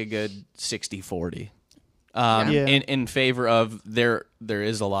probably a good 60-40. In favor of there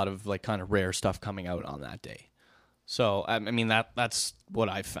is a lot of like kind of rare stuff coming out on that day. So I mean that's what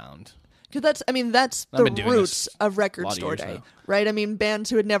I've found. Because that's I've the been doing roots this of a Record lot of Store years Day, now. right? I mean, bands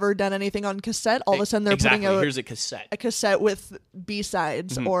who had never done anything on cassette, all of a sudden they're exactly. putting out Here's a cassette. with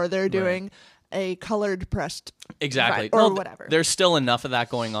B-sides, or they're doing a colored pressed Exactly. or No, whatever. There's still enough of that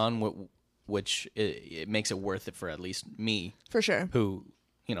going on, which it makes it worth it for at least me. For sure. Who,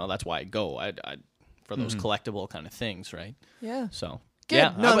 that's why I go. I for those collectible kind of things, right? Yeah. So Good.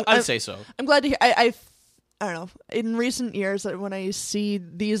 yeah, No, I'd say so. I'm glad to hear. I don't know. In recent years, when I see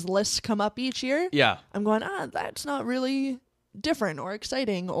these lists come up each year, Yeah. I'm going, that's not really different or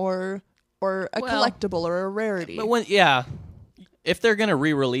exciting or a collectible or a rarity. But if they're gonna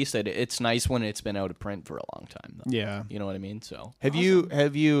re-release it, it's nice when it's been out of print for a long time. Though. Yeah. You know what I mean? So Have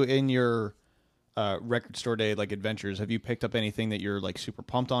you in your Record Store Day like adventures, have you picked up anything that you're like super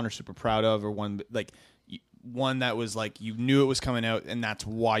pumped on or super proud of, or one that was like you knew it was coming out and that's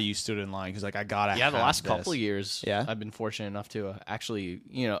why you stood in line because like I gotta the last this. couple of years, Yeah? I've been fortunate enough to actually,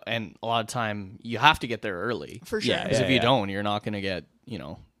 and a lot of time you have to get there early For sure. because if you don't, you're not gonna get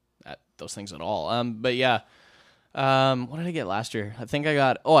at those things at all. But yeah, what did I get last year? I think I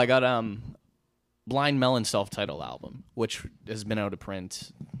got Blind Melon self-titled album, which has been out of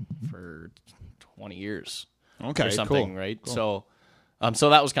print for 20 years. Okay, or something, cool. right? Cool. So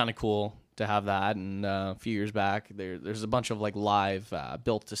that was kind of cool to have that. And a few years back, there's a bunch of like live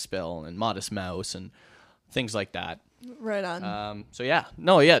Built to Spill and Modest Mouse and things like that. Right on. So yeah,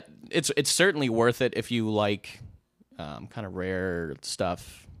 it's certainly worth it if you like kind of rare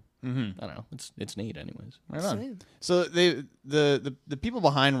stuff. I don't know. It's neat, anyways. Right on. So the people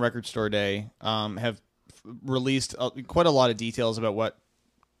behind Record Store Day have released quite a lot of details about what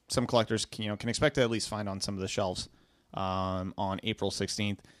some collectors can expect to at least find on some of the shelves on April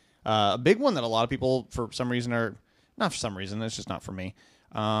 16th. A big one that a lot of people for some reason it's just not for me.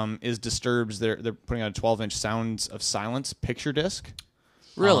 Is Disturbed's they're putting out a 12-inch Sounds of Silence picture disc.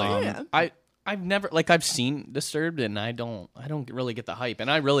 Really? Yeah. I've never I've seen Disturbed and I don't really get the hype,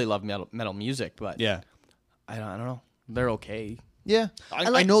 and I really love metal music, but Yeah. I don't know. They're okay. Yeah.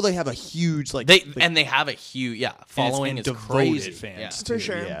 I know they have a huge They have a huge following. and Is devoted crazy. fans For too.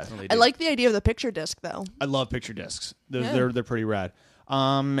 sure. Yeah. I like the idea of the picture disc, though. I love picture discs. They're pretty rad.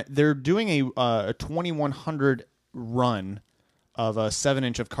 They're doing a 2100 run of a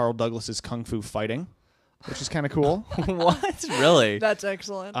 7-inch of Carl Douglas's Kung Fu Fighting, which is kind of cool. What? Really? That's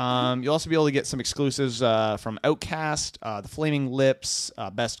excellent. You'll also be able to get some exclusives from Outkast, The Flaming Lips,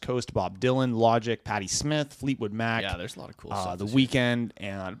 Best Coast, Bob Dylan, Logic, Patti Smith, Fleetwood Mac. Yeah, there's a lot of cool stuff. The Weeknd,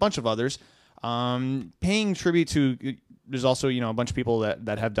 and a bunch of others. Paying tribute to. There's also a bunch of people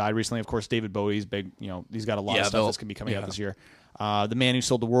that have died recently. Of course, David Bowie's big. He's got a lot of stuff that's gonna be coming out this year. The Man Who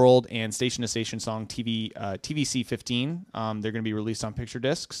Sold the World and Station to Station song TVC 15. They're going to be released on picture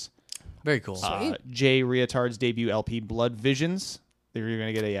discs. Very cool. Jay Reatard's debut LP, Blood Visions. They're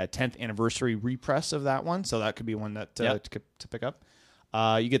going to get a 10th anniversary repress of that one, so that could be one that to pick up.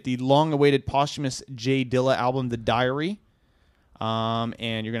 You get the long-awaited posthumous Jay Dilla album, The Diary,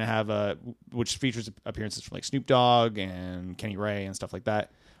 and you're going to have which features appearances from like Snoop Dogg and Kenny Ray and stuff like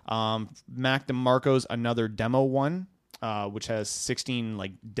that. Mac DeMarco's Another Demo one, which has 16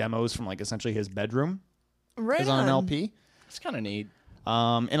 like demos from like essentially his bedroom. Right is on an LP. It's kind of neat.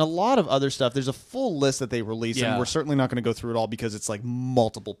 And a lot of other stuff. There's a full list that they released, and we're certainly not going to go through it all because it's like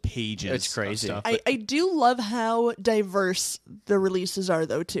multiple pages. It's crazy. Stuff, I do love how diverse the releases are,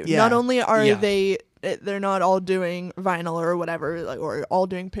 though, too. Yeah. Not only are they're not all doing vinyl or whatever, or all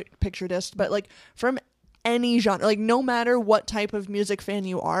doing picture disc, but like from any genre, like no matter what type of music fan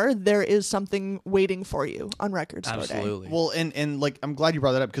you are, there is something waiting for you on Record Store Day. Absolutely. Well, and like I'm glad you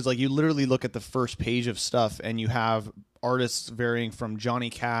brought that up because like you literally look at the first page of stuff and you have artists varying from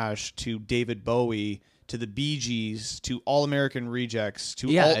Johnny Cash to David Bowie to the Bee Gees to All American Rejects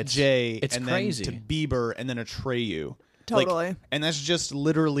to Alt J, it's and crazy. then to Bieber and then Atreyu. Totally. Like, and that's just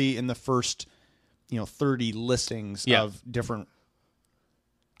literally in the first 30 listings of different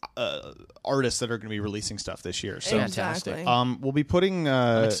artists that are going to be releasing stuff this year. So Fantastic. we'll be putting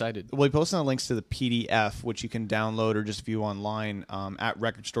I'm excited. We'll be posting the links to the PDF, which you can download or just view online at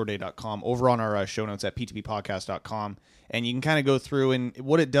recordstoreday.com over on our show notes at ptppodcast.com. And you can kind of go through, and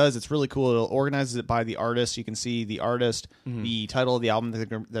what it does, it's really cool. It organizes it by the artist. You can see the artist, the title of the album that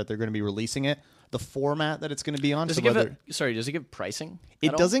they're going to be releasing it, the format that it's going to be on. Does it give pricing?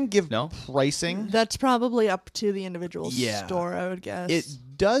 It doesn't give No? pricing. That's probably up to the individual store, I would guess. It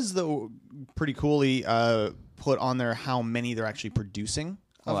does, though, pretty coolly put on there how many they're actually producing.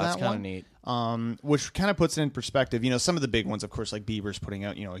 Oh, that's kind of neat. Which kind of puts it in perspective. Some of the big ones, of course, like Bieber's putting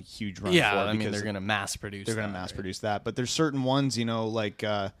out, a huge run. Yeah, for it I mean, because they're going to mass produce. They're going to mass produce that, but there's certain ones, like,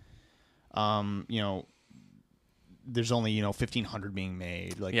 there's only 1,500 being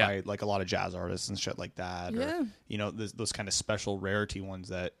made, like by like a lot of jazz artists and shit like that. Yeah. Or, those kind of special rarity ones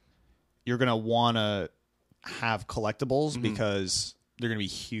that you're going to want to have collectibles because they're going to be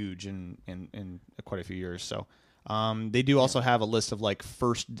huge in quite a few years. So. They do also have a list of like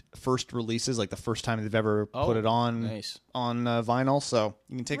first releases, like the first time they've ever put it on vinyl. So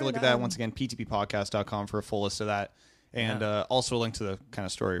you can take a look at that once again, ptppodcast.com for a full list of that, and also a link to the kind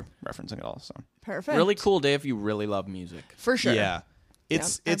of story referencing it all. So perfect, really cool day if you really love music, for sure. Yeah,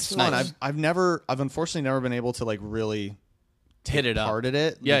 it's fun. I've unfortunately never been able to like really hit it part at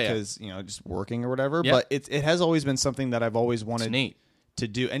it because just working or whatever. But it has always been something that I've always wanted. It's neat. To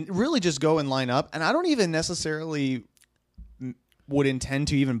do and really just go and line up, and I don't even necessarily would intend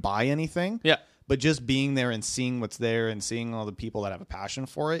to even buy anything. Yeah, but just being there and seeing what's there and seeing all the people that have a passion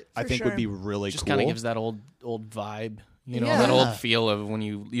for it, I think would be really just cool. Kind of gives that old vibe, that old feel of when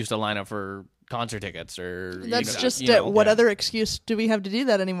you used to line up for concert tickets or. That's what other excuse do we have to do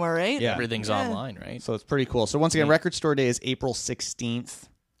that anymore, right? Yeah, everything's online, right? So it's pretty cool. So once again, Record Store Day is April 16th,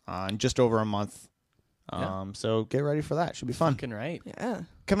 in just over a month. So get ready for that. Should be fun. Fucking right. Yeah.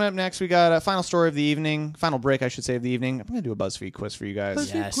 Coming up next, we got a final story of the evening, final break, I should say, of the evening. I'm going to do a BuzzFeed quiz for you guys.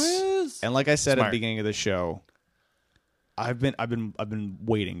 BuzzFeed quiz. And like I said at the beginning of the show, I've been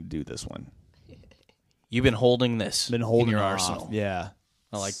waiting to do this one. You've been holding this. Been holding in your off. arsenal. Yeah,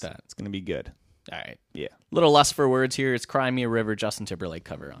 I like that. It's gonna be good. All right. Yeah. Little lust for words here. It's Cry Me a River, Justin Timberlake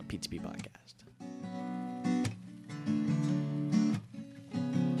cover on PTP Podcast.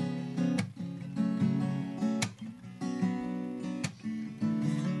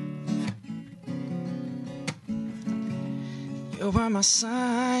 You were my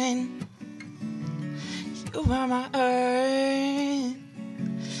sun, you were my earth,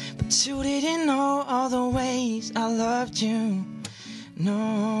 but you didn't know all the ways I loved you,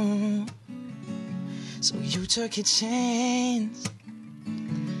 no. So you took a chance,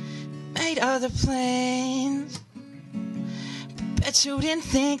 made other plans, but bet you didn't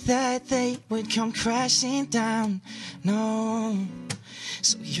think that they would come crashing down, no.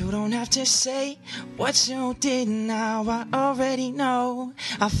 So you don't have to say what you did now, I already know.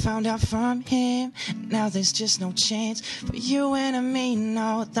 I found out from him, now there's just no chance for you and me,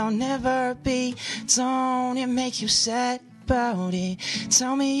 no, there'll never be. Don't it make you sad about it?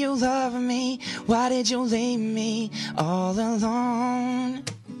 Tell me you love me, why did you leave me all alone?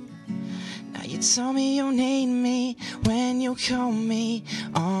 Now you tell me you need me when you call me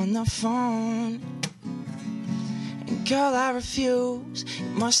on the phone. Girl, I refuse. You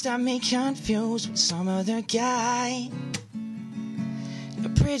must have me confused with some other guy. The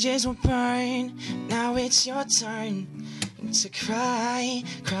bridges will burn. Now it's your turn to cry.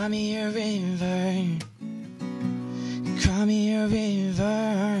 Cry me a river. Cry me a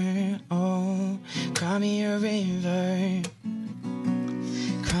river. Oh, cry me a river.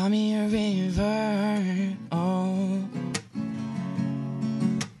 Cry me a river. Oh.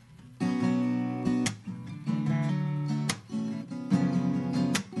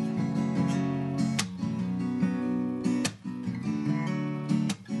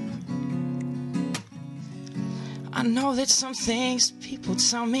 I know that some things people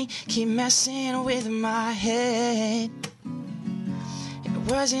tell me keep messing with my head.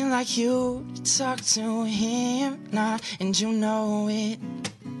 It wasn't like you to talk to him, nah, and you know it.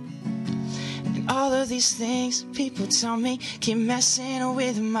 And all of these things people tell me keep messing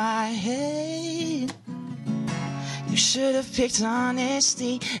with my head. You should have picked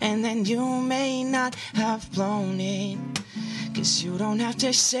honesty, and then you may not have blown it. 'Cause you don't have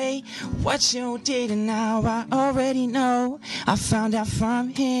to say what you did, and now I already know. I found out from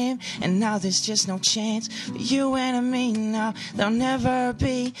him, and now there's just no chance for you and me now. There'll never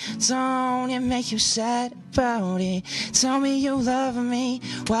be. Don't it make you sad about it? Tell me you love me,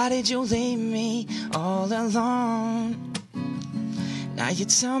 why did you leave me all alone? Now you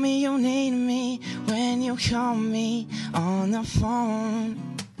tell me you need me when you call me on the phone.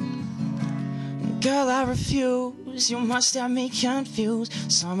 Girl, I refuse. You must have me confused.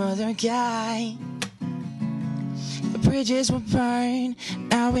 Some other guy. The bridges will burn.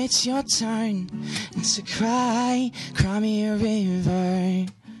 Now it's your turn to cry. Cry me a river.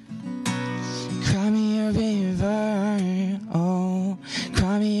 Cry me a river. Oh,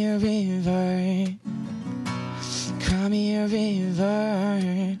 cry me a river. Cry me a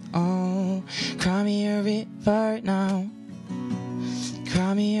river. Oh, cry me a river now.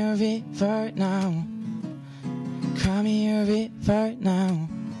 Cry me a river now. Cry me a river now.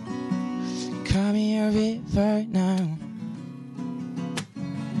 Cry me a river now.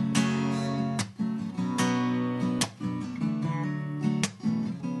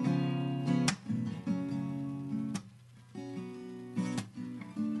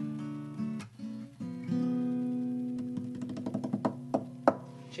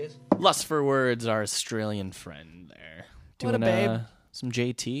 Cheers. Lust for Words, our Australian friend there. What a babe. Some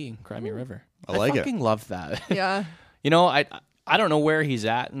JT, Cry Me a River. I like it. fucking love that. Yeah. You know, I don't know where he's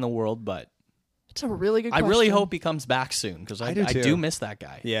at in the world, but It's a really good I question. really hope he comes back soon, because I do too. do miss that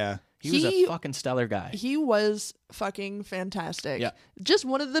guy. Yeah. He was a fucking stellar guy. He was fucking fantastic. Yeah. Just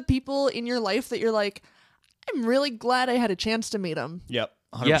one of the people in your life that you're like, I'm really glad I had a chance to meet him. Yep.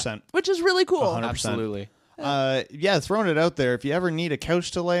 100%. Which is really cool. 100%. Absolutely. Yeah, throwing it out there. If you ever need a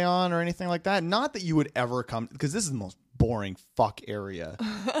couch to lay on or anything like that, not that you would ever come, because this is the most boring fuck area.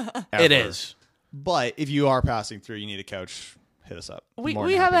 It is. But if you are passing through, you need a couch, hit us up. We More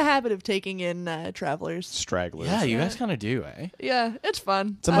than have a happy. habit of taking in travelers. Stragglers. Yeah, you guys kind of do, eh? Yeah, it's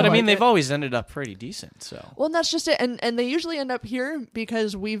fun. But I mean, like they've it. always ended up pretty decent, so. Well, and that's just it. And they usually end up here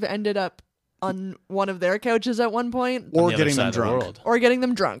because we've ended up on one of their couches at one point. Or getting them drunk. Or getting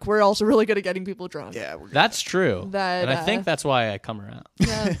them drunk. We're also really good at getting people drunk. Yeah, That's true. That, and I think that's why I come around.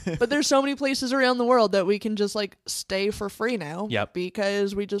 Yeah. But there's so many places around the world that we can just like stay for free now. Yep.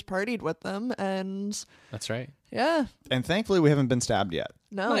 Because we just partied with them, and That's right. Yeah. And thankfully, we haven't been stabbed yet.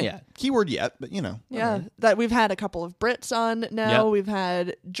 No. Not yet. Keyword yet, but you know. Yeah, that we've had a couple of Brits on now. Yep. We've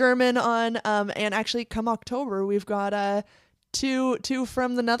had German on, and actually, come October, we've got two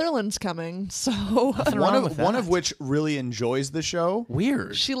from the Netherlands coming. So One of which really enjoys the show.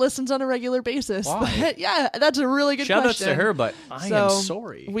 Weird. she listens on a regular basis. Why? But yeah, that's a really good Shout outs question. to her, but I am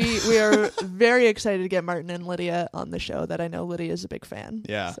sorry. We are very excited to get Martin and Lydia on the show. That I know Lydia is a big fan.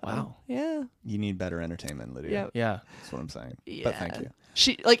 Yeah. So, Wow. Yeah. You need better entertainment, Lydia. Yep. Yeah. That's what I'm saying. Yeah. But thank you.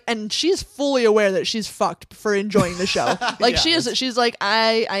 And she's fully aware that she's fucked for enjoying the show. Like she's like,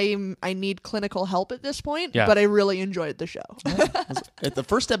 I need clinical help at this point, Yeah. but I really enjoyed the show. The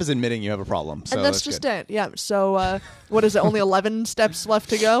first step is admitting you have a problem. So And that's just good. it. Yeah. So what is it? Only 11 steps left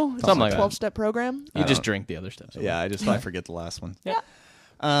to go? It's Something a like that. 12-step program. You just drink the other steps. Yeah, I forget the last one. Yeah.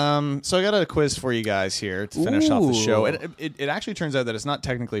 So I got a quiz for you guys here to finish off the show. Ooh. It actually turns out that it's not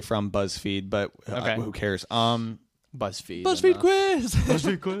technically from BuzzFeed, but who cares? BuzzFeed. BuzzFeed quiz.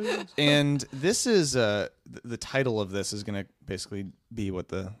 BuzzFeed quiz. And this is the title of this is going to basically be what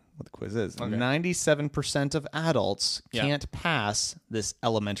the quiz is. 97% of adults can't pass this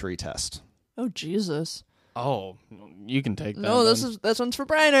elementary test. Oh Jesus. Oh, you can take that. No, then. this one's for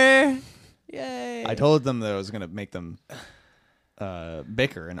Briner. Yay. I told them that I was going to make them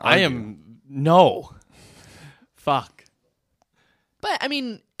bicker and argue. I am no. Fuck. But I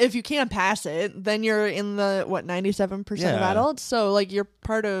mean, if you can't pass it, then you're in the 97% of Yeah. adults. So like you're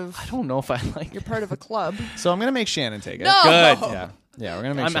part of. I don't know if I like. You're part of a club. So I'm going to make Shannon take it. No! Good. Yeah, we're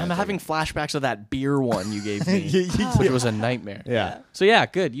going to make I'm Shannon take having it. flashbacks of that beer one you gave me, which was a nightmare. Yeah. So yeah,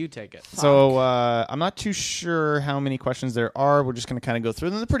 good. You take it. So I'm not too sure how many questions there are. We're just going to kind of go through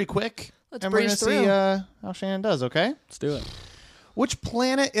them. They're pretty quick. Let's and we're breeze gonna through. see how Shannon does, okay? Let's do it. Which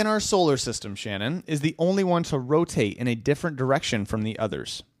planet in our solar system, Shannon, is the only one to rotate in a different direction from the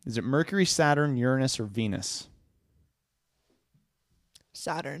others? Is it Mercury, Saturn, Uranus, or Venus?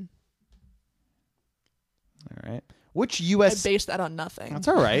 Saturn. All right. Which I U.S. based that on nothing. That's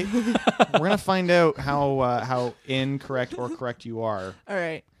all right. We're going to find out how incorrect or correct you are All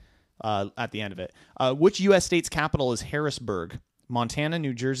right. at the end of it. Which U.S. state's capital is Harrisburg? Montana,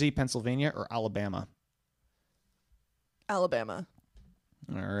 New Jersey, Pennsylvania, or Alabama? Alabama.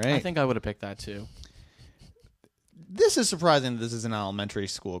 All right. I think I would have picked that too. This is surprising that this is an elementary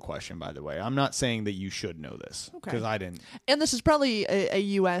school question, by the way. I'm not saying that you should know this, because I didn't. And this is probably a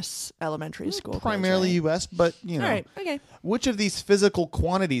U.S. elementary school. quiz, Primarily right? U.S., but, you know. All right. Okay. Which of these physical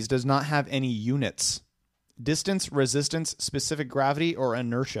quantities does not have any units? Distance, resistance, specific gravity, or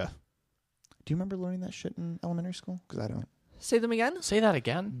inertia? Do you remember learning that shit in elementary school? Because I don't. Say them again. Say that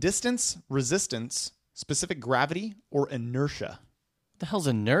again. Distance, resistance, specific gravity, or inertia? What the hell's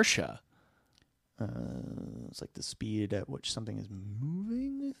inertia? It's like the speed at which something is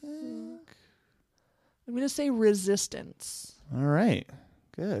moving, I think. I'm going to say resistance. All right.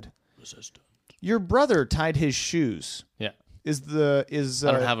 Good. Resistant. Your brother tied his shoes. Yeah. I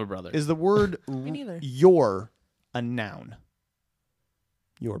don't have a brother. Is the word Me neither. your a noun?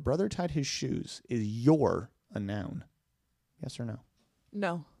 Your brother tied his shoes. Is your a noun? Yes or no?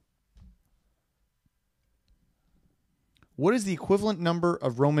 No. What is the equivalent number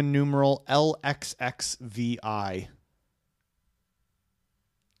of Roman numeral LXXVI?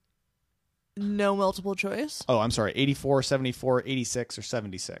 No multiple choice. Oh, I'm sorry. 84, 74, 86, or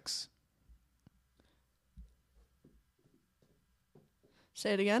 76?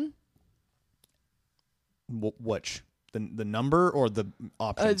 Say it again. Which? The number or the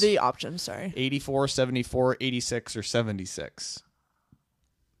options? The options, sorry. 84, 74, 86, or 76?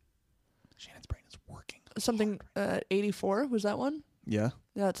 Shannon's brain is working. Something 84, was that one? Yeah.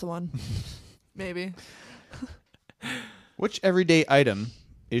 Yeah, that's the one. Maybe. Which everyday item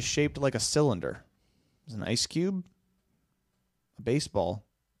is shaped like a cylinder? Is it an ice cube, a baseball,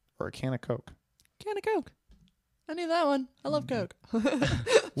 or a can of Coke? Can of Coke. I knew that one. I love Coke.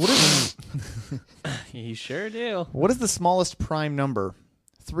 What is You sure do. what is the smallest prime number?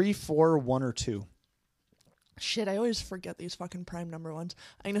 3, 4, 1, or 2? Shit, I always forget these fucking prime number ones.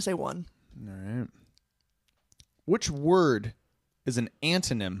 I'm going to say 1. All right. Which word is an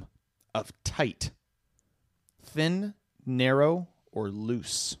antonym of tight? Thin, narrow, or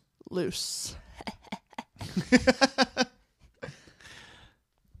loose? Loose.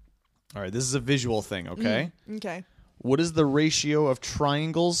 All right, this is a visual thing, okay? Okay. What is the ratio of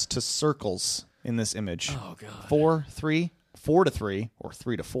triangles to circles in this image? Oh, God. 4, 3, 4 to 3, or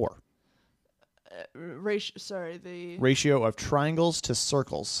 3 to 4? The Ratio of triangles to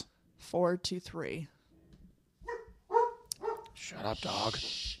circles. 4 to 3. Shut up, dog.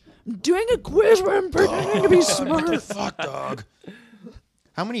 I'm doing a quiz where I'm pretending to be smart. Fuck, dog.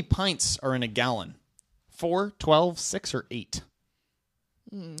 How many pints are in a gallon? 4, 12, 6, or 8?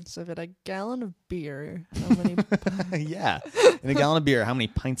 So if it a gallon of beer, how many? Yeah. In a gallon of beer, how many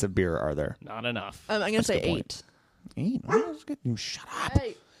pints of beer are there? Not enough. I'm gonna say a good point. 8. 8? Oh, that's good. You shut up.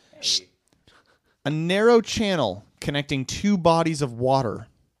 Hey. A narrow channel connecting two bodies of water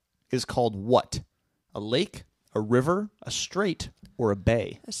is called what? A lake, a river, a strait, or a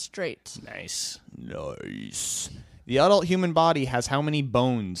bay? A straight. Nice. Nice. The adult human body has how many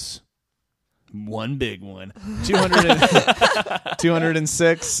bones? One big one.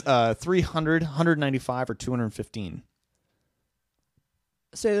 206, 300, 195, or 215?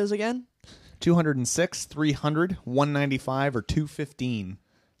 Say those again. 206, 300, 195, or 215?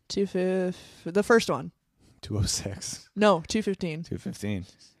 250. The first one. 206. No, 215. 215.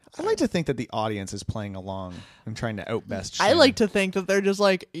 I like to think that the audience is playing along and trying to outbest I Shannon. like to think that they're just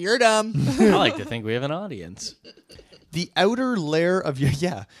like, you're dumb. I like to think we have an audience. The outer layer of your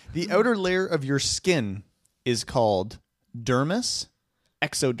outer layer of your skin is called dermis,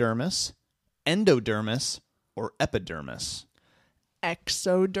 exodermis, endodermis, or epidermis.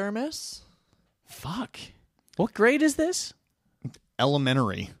 Exodermis. Fuck. What grade is this?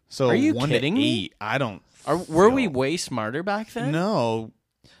 Elementary. So Are you 1 kidding to 8. me? I don't. Were we way smarter back then? No.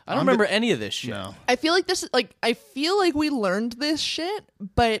 I don't remember any of this shit. No. I feel like this is like I feel like we learned this shit,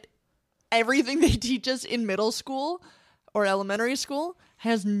 but everything they teach us in middle school or elementary school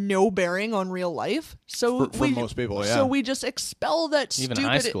has no bearing on real life. So For most people, yeah. So we just expel that Even stupid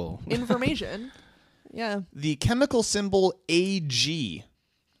high school. information. Yeah. The chemical symbol Ag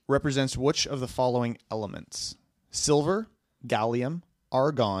represents which of the following elements? Silver, gallium,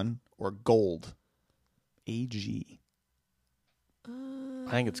 argon, or gold? Ag.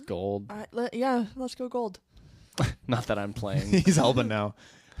 I think it's gold. All right, let's go gold. Not that I'm playing. He's helping now.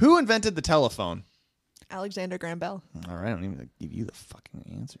 Who invented the telephone? Alexander Graham Bell. All right, I don't even give you the fucking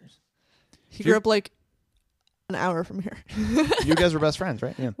answers. He grew up like an hour from here. You guys were best friends,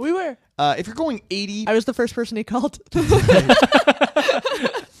 right? Yeah. We were. If you're going 80... I was the first person he called. Yo,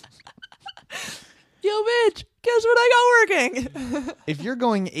 bitch, guess what I got working? If you're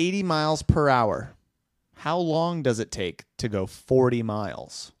going 80 miles per hour, how long does it take to go 40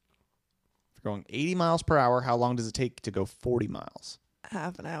 miles? If you're going 80 miles per hour, how long does it take to go 40 miles?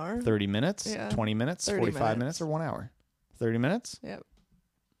 Half an hour. 30 minutes? Yeah. 20 minutes? 30 45 minutes or 1 hour? 30 minutes? Yep.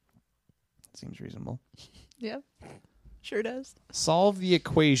 Seems reasonable. Yep. Sure does. Solve the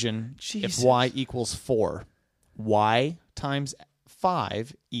equation Jesus. if y equals 4. Y times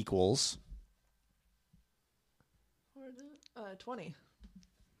 5 equals... 20.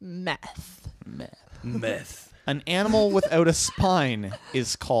 Meth. Meth. An animal without a spine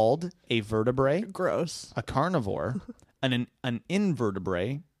is called a vertebrate, Gross. a carnivore, an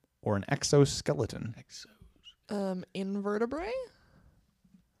invertebrate, or an exoskeleton. Invertebrate?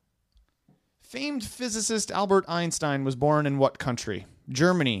 Famed physicist Albert Einstein was born in what country?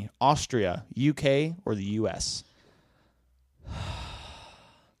 Germany, Austria, UK, or the US? I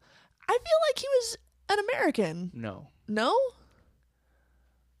feel like he was an American. No. No?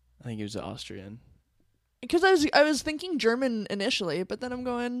 I think he was Austrian. Because I was thinking German initially, but then I'm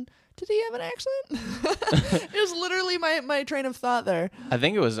going, did he have an accent? It was literally my train of thought there. I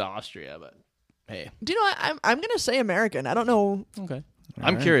think it was Austria, but hey. Do you know what? I'm going to say American. I don't know. Okay.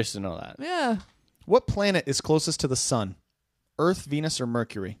 I'm curious to know that. Yeah. What planet is closest to the sun? Earth, Venus, or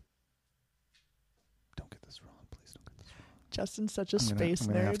Mercury? Don't get this wrong. Please don't get this wrong. Justin's such a I'm space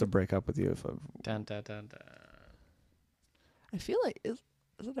gonna nerd. have to break up with you if I've... Dun, dun, dun, dun. I feel like, is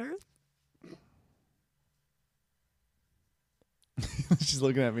it Earth? She's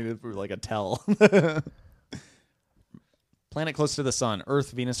looking at me for like a tell. Planet close to the sun: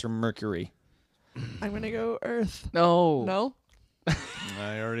 Earth, Venus, or Mercury? I'm going to go Earth. No. No?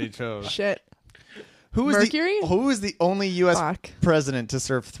 I already chose. Shit. Who is Mercury? Who is the only U.S. Fuck. president to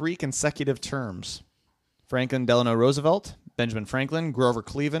serve 3 consecutive terms? Franklin Delano Roosevelt, Benjamin Franklin, Grover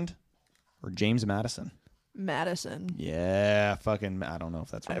Cleveland, or James Madison? Madison. Yeah, fucking. I don't know if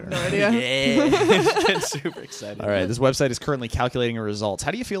that's I right. have no idea. Yeah. Getting super excited. All right, this website is currently calculating your results.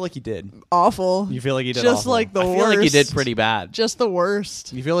 How do you feel like you did? Awful. You feel like you did Just awful? like the I worst. feel like you did pretty bad. Just the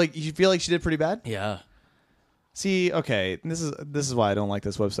worst. You feel like she did pretty bad? Yeah. See, okay, this is why I don't like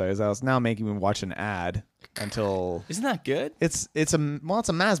this website. Is I was now making me watch an ad until Isn't that good? it's a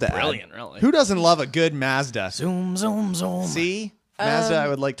Mazda ad. Brilliant, really. Who doesn't love a good Mazda? Zoom, zoom, zoom. See, Mazda, I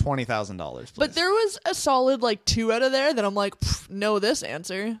would like $20,000. But there was a solid like 2 out of there that I'm like, know this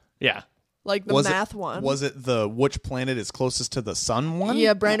answer. Yeah. Like the math one. Was it the which planet is closest to the sun one?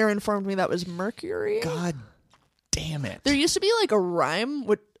 Yeah, Brenner informed me that was Mercury. God damn it. There used to be like a rhyme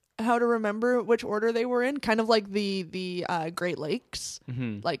with how to remember which order they were in, kind of like the Great Lakes.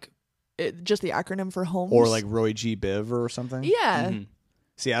 Mm-hmm. Like just the acronym for Holmes. Or like Roy G. Biv or something? Yeah.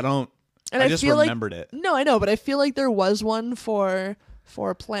 See, I don't... And I just feel remembered like, it. No, I know, but I feel like there was one for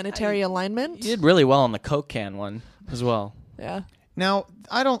planetary alignment. You did really well on the Coke can one as well. Yeah. Now,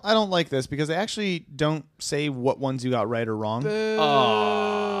 I don't like this because they actually don't say what ones you got right or wrong. Boo.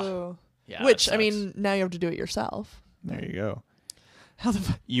 Oh. Yeah, Which, that I mean, now you have to do it yourself. There you go. How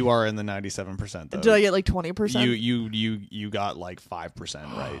the You are in the 97% though. Did I get like 20%? You got like 5%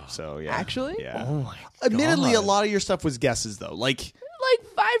 right. So yeah. Actually? Yeah. Oh my Admittedly, a God. lot of your stuff was guesses though. Like 5%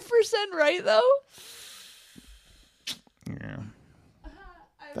 right, though? yeah. I'm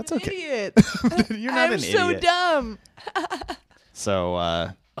That's an okay. idiot. You're not I'm an so idiot. dumb. So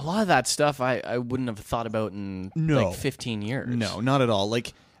A lot of that stuff I wouldn't have thought about in No. like 15 years. no, not at all.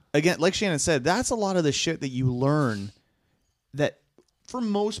 Like again, like Shannon said, that's a lot of the shit that you learn that for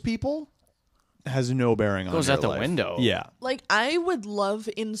most people has no bearing on Goes your out the life. window. Yeah. Like, I would love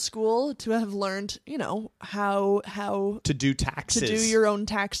in school to have learned, how To do taxes. to do your own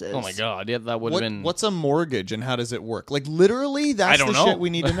taxes. Oh my God. Yeah, that would have been. What's a mortgage and how does it work? Like literally, that's I don't the know. shit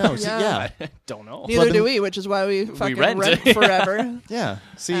we need to know. So, Yeah. yeah. Don't know. Neither Well, do we, which is why we fucking rent. rent forever. Yeah.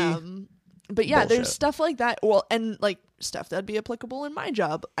 See, But yeah, Bullshit. there's stuff like that. Well, and like stuff that'd be applicable in my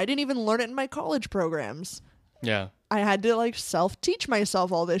job. I didn't even learn it in my college programs. Yeah. I had to like self-teach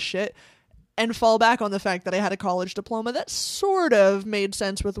myself all this shit and fall back on the fact that I had a college diploma that sort of made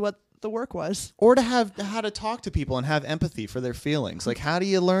sense with what the work was. or to have how to talk to people and have empathy for their feelings. Like, how do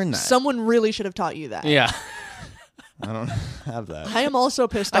you learn that? Someone really should have taught you that. Yeah. I don't have that. I am also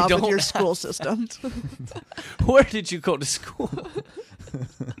pissed I off with don't your have school system. Where did you go to school?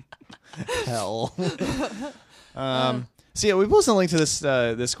 Hell. So yeah, we posted a link to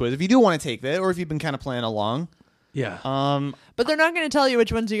this quiz if you do want to take that, or if you've been kind of playing along. Yeah. But they're not going to tell you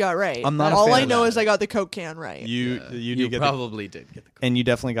which ones you got right. I'm not a All fan I of know that. is I got the Coke can right. You You get probably did get the. and you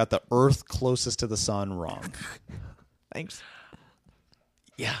definitely got the Earth closest to the sun wrong. Thanks.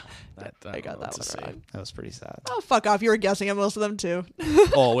 Yeah. That, I got that one right. That was pretty sad. Oh, fuck off. You were guessing at most of them, too.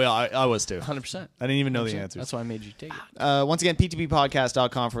 Oh well, I was too. 100%. I didn't even know the answers. That's why I made you take it. Once again,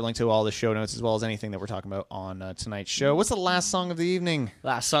 ptppodcast.com for a link to all the show notes as well as anything that we're talking about on tonight's show. What's the last song of the evening?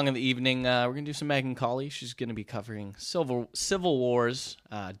 Last song of the evening, we're going to do some Megan Colley. She's going to be covering Civil Wars,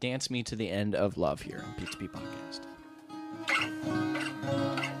 Dance Me to the End of Love here on P2P Podcast.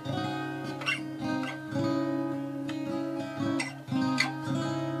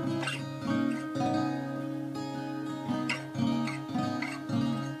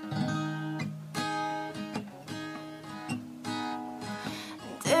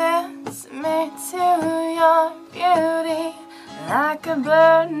 Dance me to your beauty like a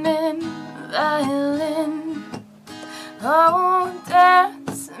burning violin. Oh,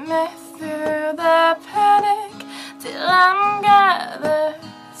 dance me through the panic till I'm gathered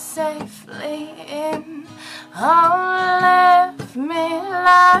safely in. Oh, lift me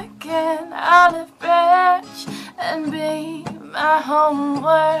like an olive branch and be my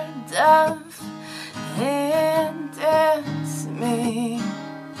homeward dove. And dance me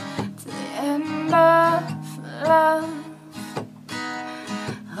to the end of love.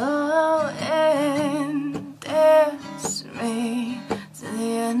 Oh, and dance me to the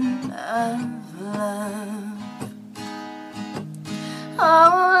end of love.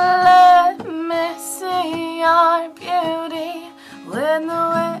 Oh, let me see your beauty when the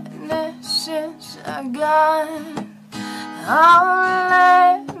witnesses are gone. Oh,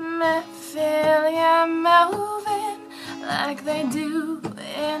 let me feel you moving like they do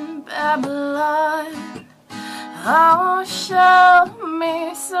in Babylon. Oh, show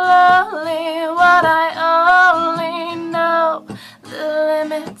me slowly what I only know the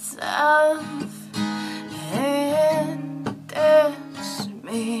limits of. And dance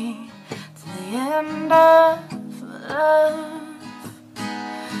me to the end of love.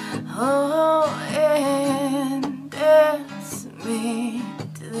 Oh, and dance me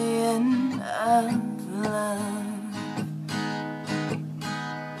to the end of love.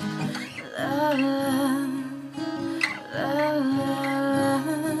 La, la.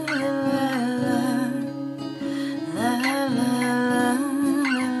 La la la la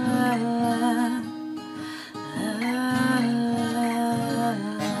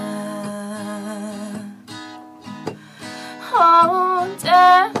Oh,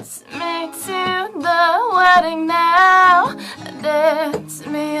 dance me to the wedding now. Dance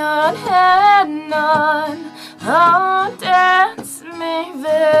me on and on. Oh, dance me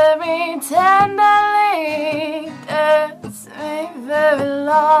very tenderly. Dance me very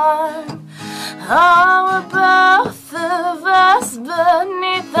long. Oh, we're both of us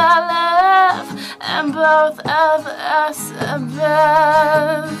beneath our love, and both of us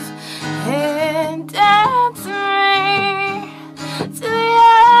above. and dance me to the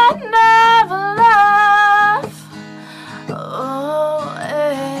end of love. Oh,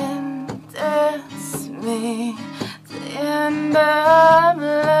 and dance me to the end of love.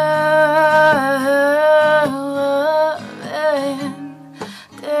 And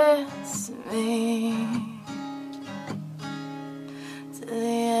dance me to the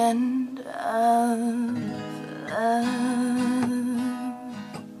end of love.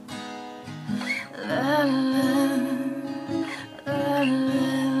 La, la,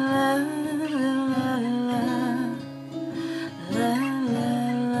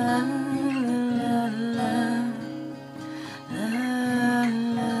 la, la,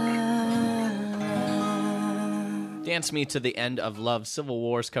 Dance Me to the End of Love, Civil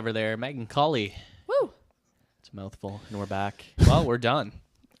Wars cover there. Megan Colley. Woo! It's a mouthful, and we're back. Well, we're done.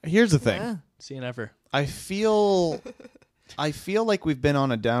 Here's the thing. Yeah. See you never. I feel like we've been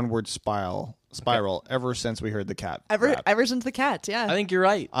on a downward spiral ever since we heard the cat rap. Ever since the cats, yeah. I think you're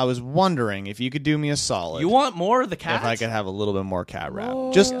right. I was wondering if you could do me a solid. You want more of the cat? If I could have a little bit more cat rap.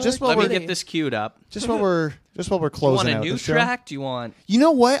 Oh, Just while Let we're me get this queued up. just while we're Do you closing want a out new the show. track? Do you want... You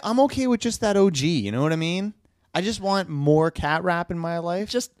know what? I'm okay with just that OG. You know what I mean? I just want more cat rap in my life.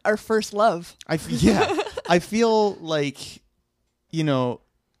 Just our first love. I feel like, you know,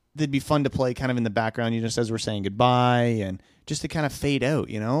 they'd be fun to play kind of in the background, just as we're saying goodbye, and just to kind of fade out.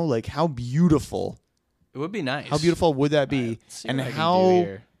 You know, like how beautiful. It would be nice. How beautiful would that be? See And what I can do how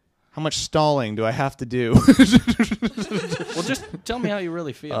here. much stalling do I have to do? Well, just tell me how you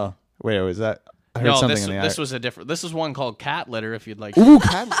really feel. Oh, wait, was that? I heard No, something this in the this was a different. This is one called Cat Litter. If you'd like. Ooh,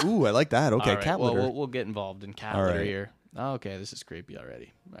 cat. Ooh, I like that. Okay, All right, cat well, litter. We'll get involved in Cat All Litter right. here. Oh, okay, this is creepy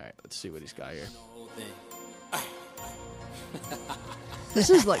already. All right, let's see what he's got here. This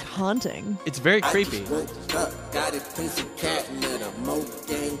is like haunting. It's very creepy. Got it, piece of cat litter, more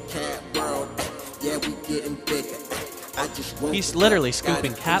gang cat world. Yeah, we getting bigger. I just woke He's literally up,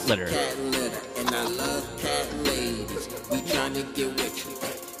 scooping got a cat piece of litter. Cat litter, and I love cat ladies. We tryna get with you.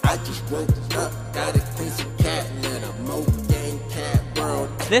 I just woke up, got a piece of cat litter, more gang cat world.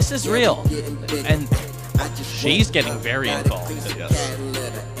 This is real, and I just she's woke getting up, very got a involved piece in of this. cat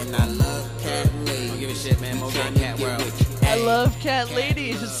litter, and I love cat ladies. Don't give a shit, man. More gang cat world. I love cat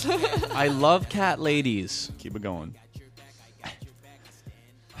ladies. I love cat ladies. Keep it going.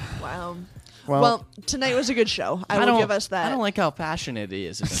 Wow. Well- Well, tonight was a good show. I will don't give us that. I don't like how passionate he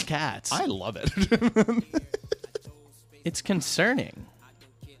is about cats. I love it. It's concerning.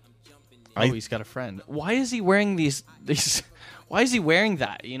 I- Oh, he's got a friend. Why is he wearing these? Why is he wearing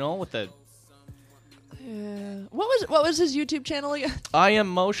that? You know, with the What was his YouTube channel again? I Am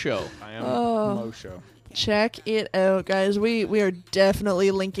Mosho. I am Oh. Mosho. Check it out, guys. We are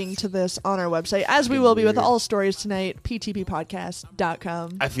definitely linking to this on our website, as we will be with all stories tonight,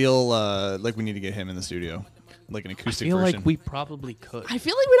 ptppodcast.com. I feel like we need to get him in the studio, like an I acoustic feel version. like we probably could. I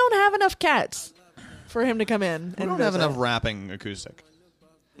feel like we don't have enough cats for him to come in. We and don't have visit. enough rapping acoustic.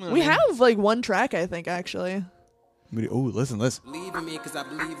 We have like one track, I think, actually. Oh, listen. Believe in me, cause I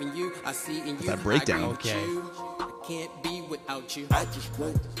believe in you. I see in you. That breakdown. I agree with Okay. you. I can't be without you. I just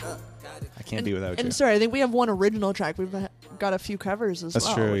woke up. I can't be without you. And sorry, I think we have one original track. We've got a few covers as That's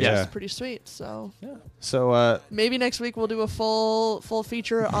well. true, which yeah. is pretty sweet. So So, maybe next week we'll do a full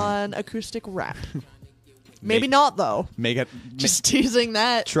feature on acoustic rap. Maybe Make- not though. make it. Just teasing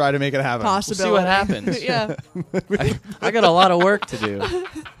that Try to make it happen. We'll possibility. see what happens. Yeah. I got a lot of work to do.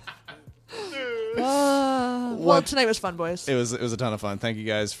 Well, tonight was fun, boys. It was a ton of fun. Thank you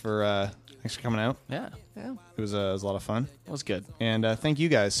guys for thanks for coming out. Yeah, Yeah. It was a lot of fun. it was good. And thank you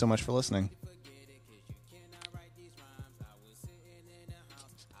guys so much for listening.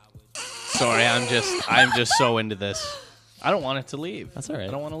 Sorry, I'm just so into this. I don't want it to leave. That's all right.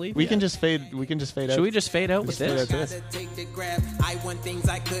 I don't want to leave. We yet. can just fade out. Should we just fade out with fade this? out to this. Gotta take the grab. I want things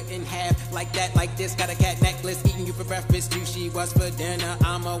I couldn't have. Like that, like this. Got a cat necklace. Eating you for breakfast. You, she was for dinner.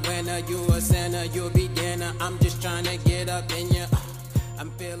 I'm a winner. You a sinner. You'll be dinner. I'm just trying to get up in you.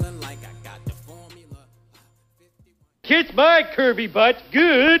 I'm feeling like I got the formula. Kiss my Kirby butt.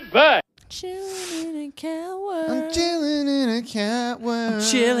 Goodbye. Chilling in a cat world. I'm chilling in a cat world.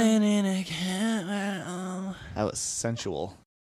 Chilling in a cat world. That was sensual.